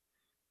asked,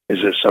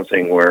 is this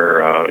something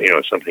where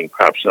something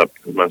pops up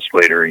months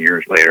later,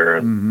 years later,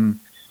 and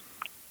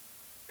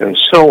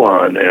so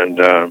on? And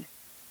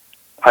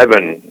I've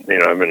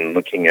been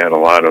looking at a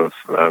lot of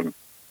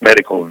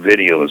medical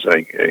videos.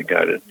 I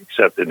got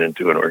accepted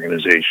into an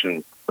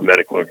organization, a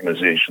medical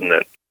organization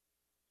that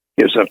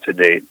gives up to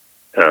date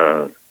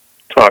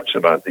talks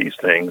about these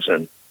things,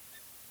 and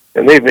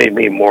they've made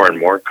me more and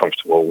more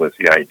comfortable with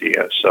the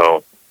idea.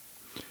 So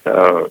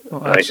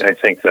I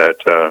think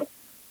that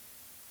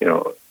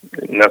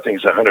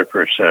nothing's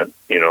 100%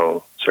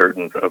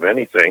 certain of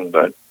anything,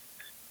 but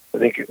I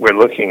think we're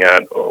looking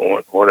at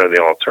what are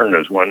the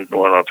alternatives. One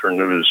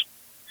alternative is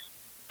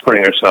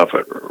putting ourselves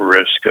at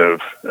risk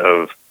of,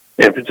 and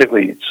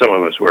particularly some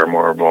of us who are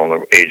more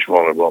vulnerable, age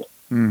vulnerable.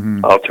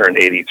 Mm-hmm. I'll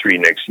turn 83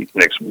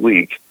 next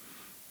week,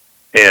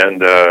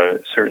 and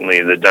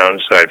certainly the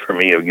downside for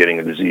me of getting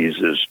a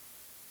disease is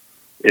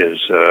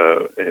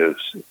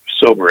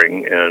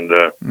sobering, and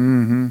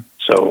Mm-hmm.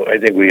 so I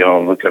think we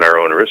all look at our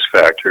own risk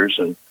factors,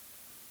 and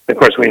of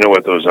course we know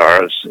what those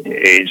are: it's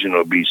age and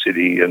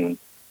obesity, and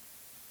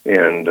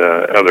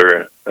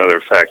other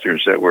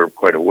factors that we're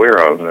quite aware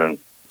of, and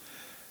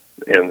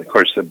of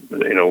course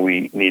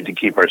we need to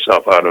keep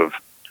ourselves out of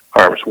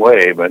harm's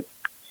way, but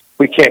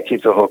we can't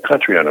keep the whole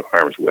country out of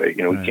harm's way.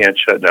 Right. We can't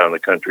shut down the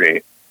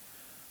country.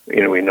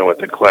 We know what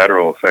the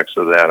collateral effects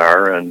of that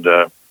are, and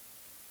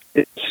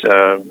it's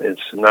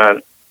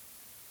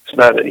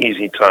not an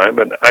easy time.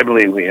 But I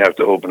believe we have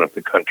to open up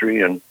the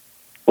country and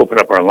open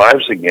up our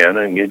lives again,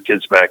 and get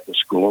kids back to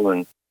school,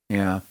 and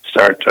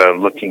start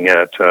looking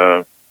at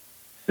the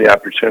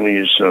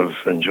opportunities of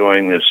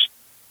enjoying this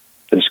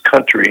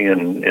country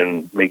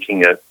and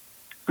making it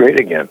great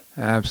again.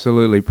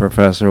 Absolutely,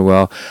 Professor.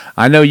 Well,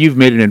 I know you've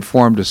made an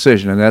informed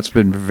decision, and that's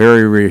been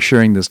very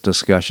reassuring, this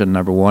discussion,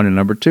 number one. And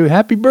number two,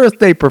 happy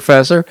birthday,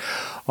 Professor.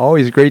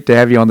 Always great to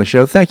have you on the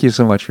show. Thank you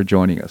so much for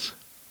joining us.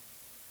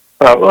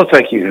 Well,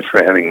 thank you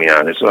for having me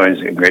on. It's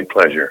always a great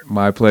pleasure.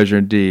 My pleasure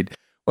indeed.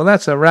 Well,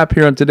 that's a wrap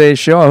here on today's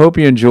show. I hope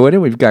you enjoyed it.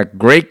 We've got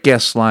great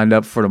guests lined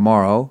up for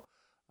tomorrow.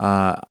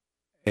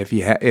 If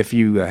you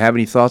have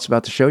any thoughts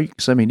about the show, you can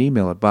send me an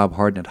email at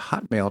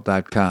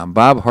bobharden@hotmail.com,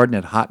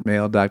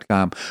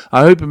 bobharden@hotmail.com.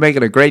 I hope you're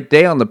making a great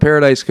day on the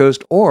Paradise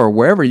Coast or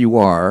wherever you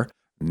are.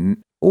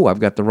 Oh, I've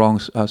got the wrong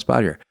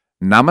spot here.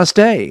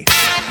 Namaste.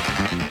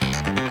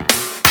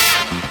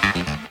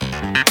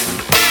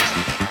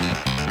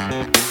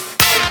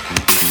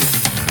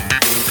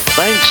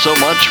 Thanks so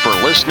much for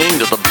listening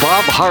to The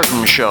Bob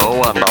Harden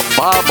Show on the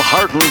Bob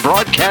Harden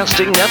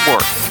Broadcasting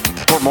Network.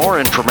 For more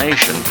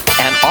information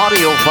and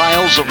audio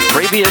files of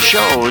previous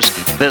shows,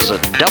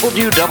 visit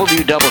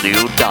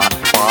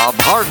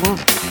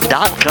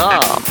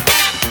www.bobharden.com.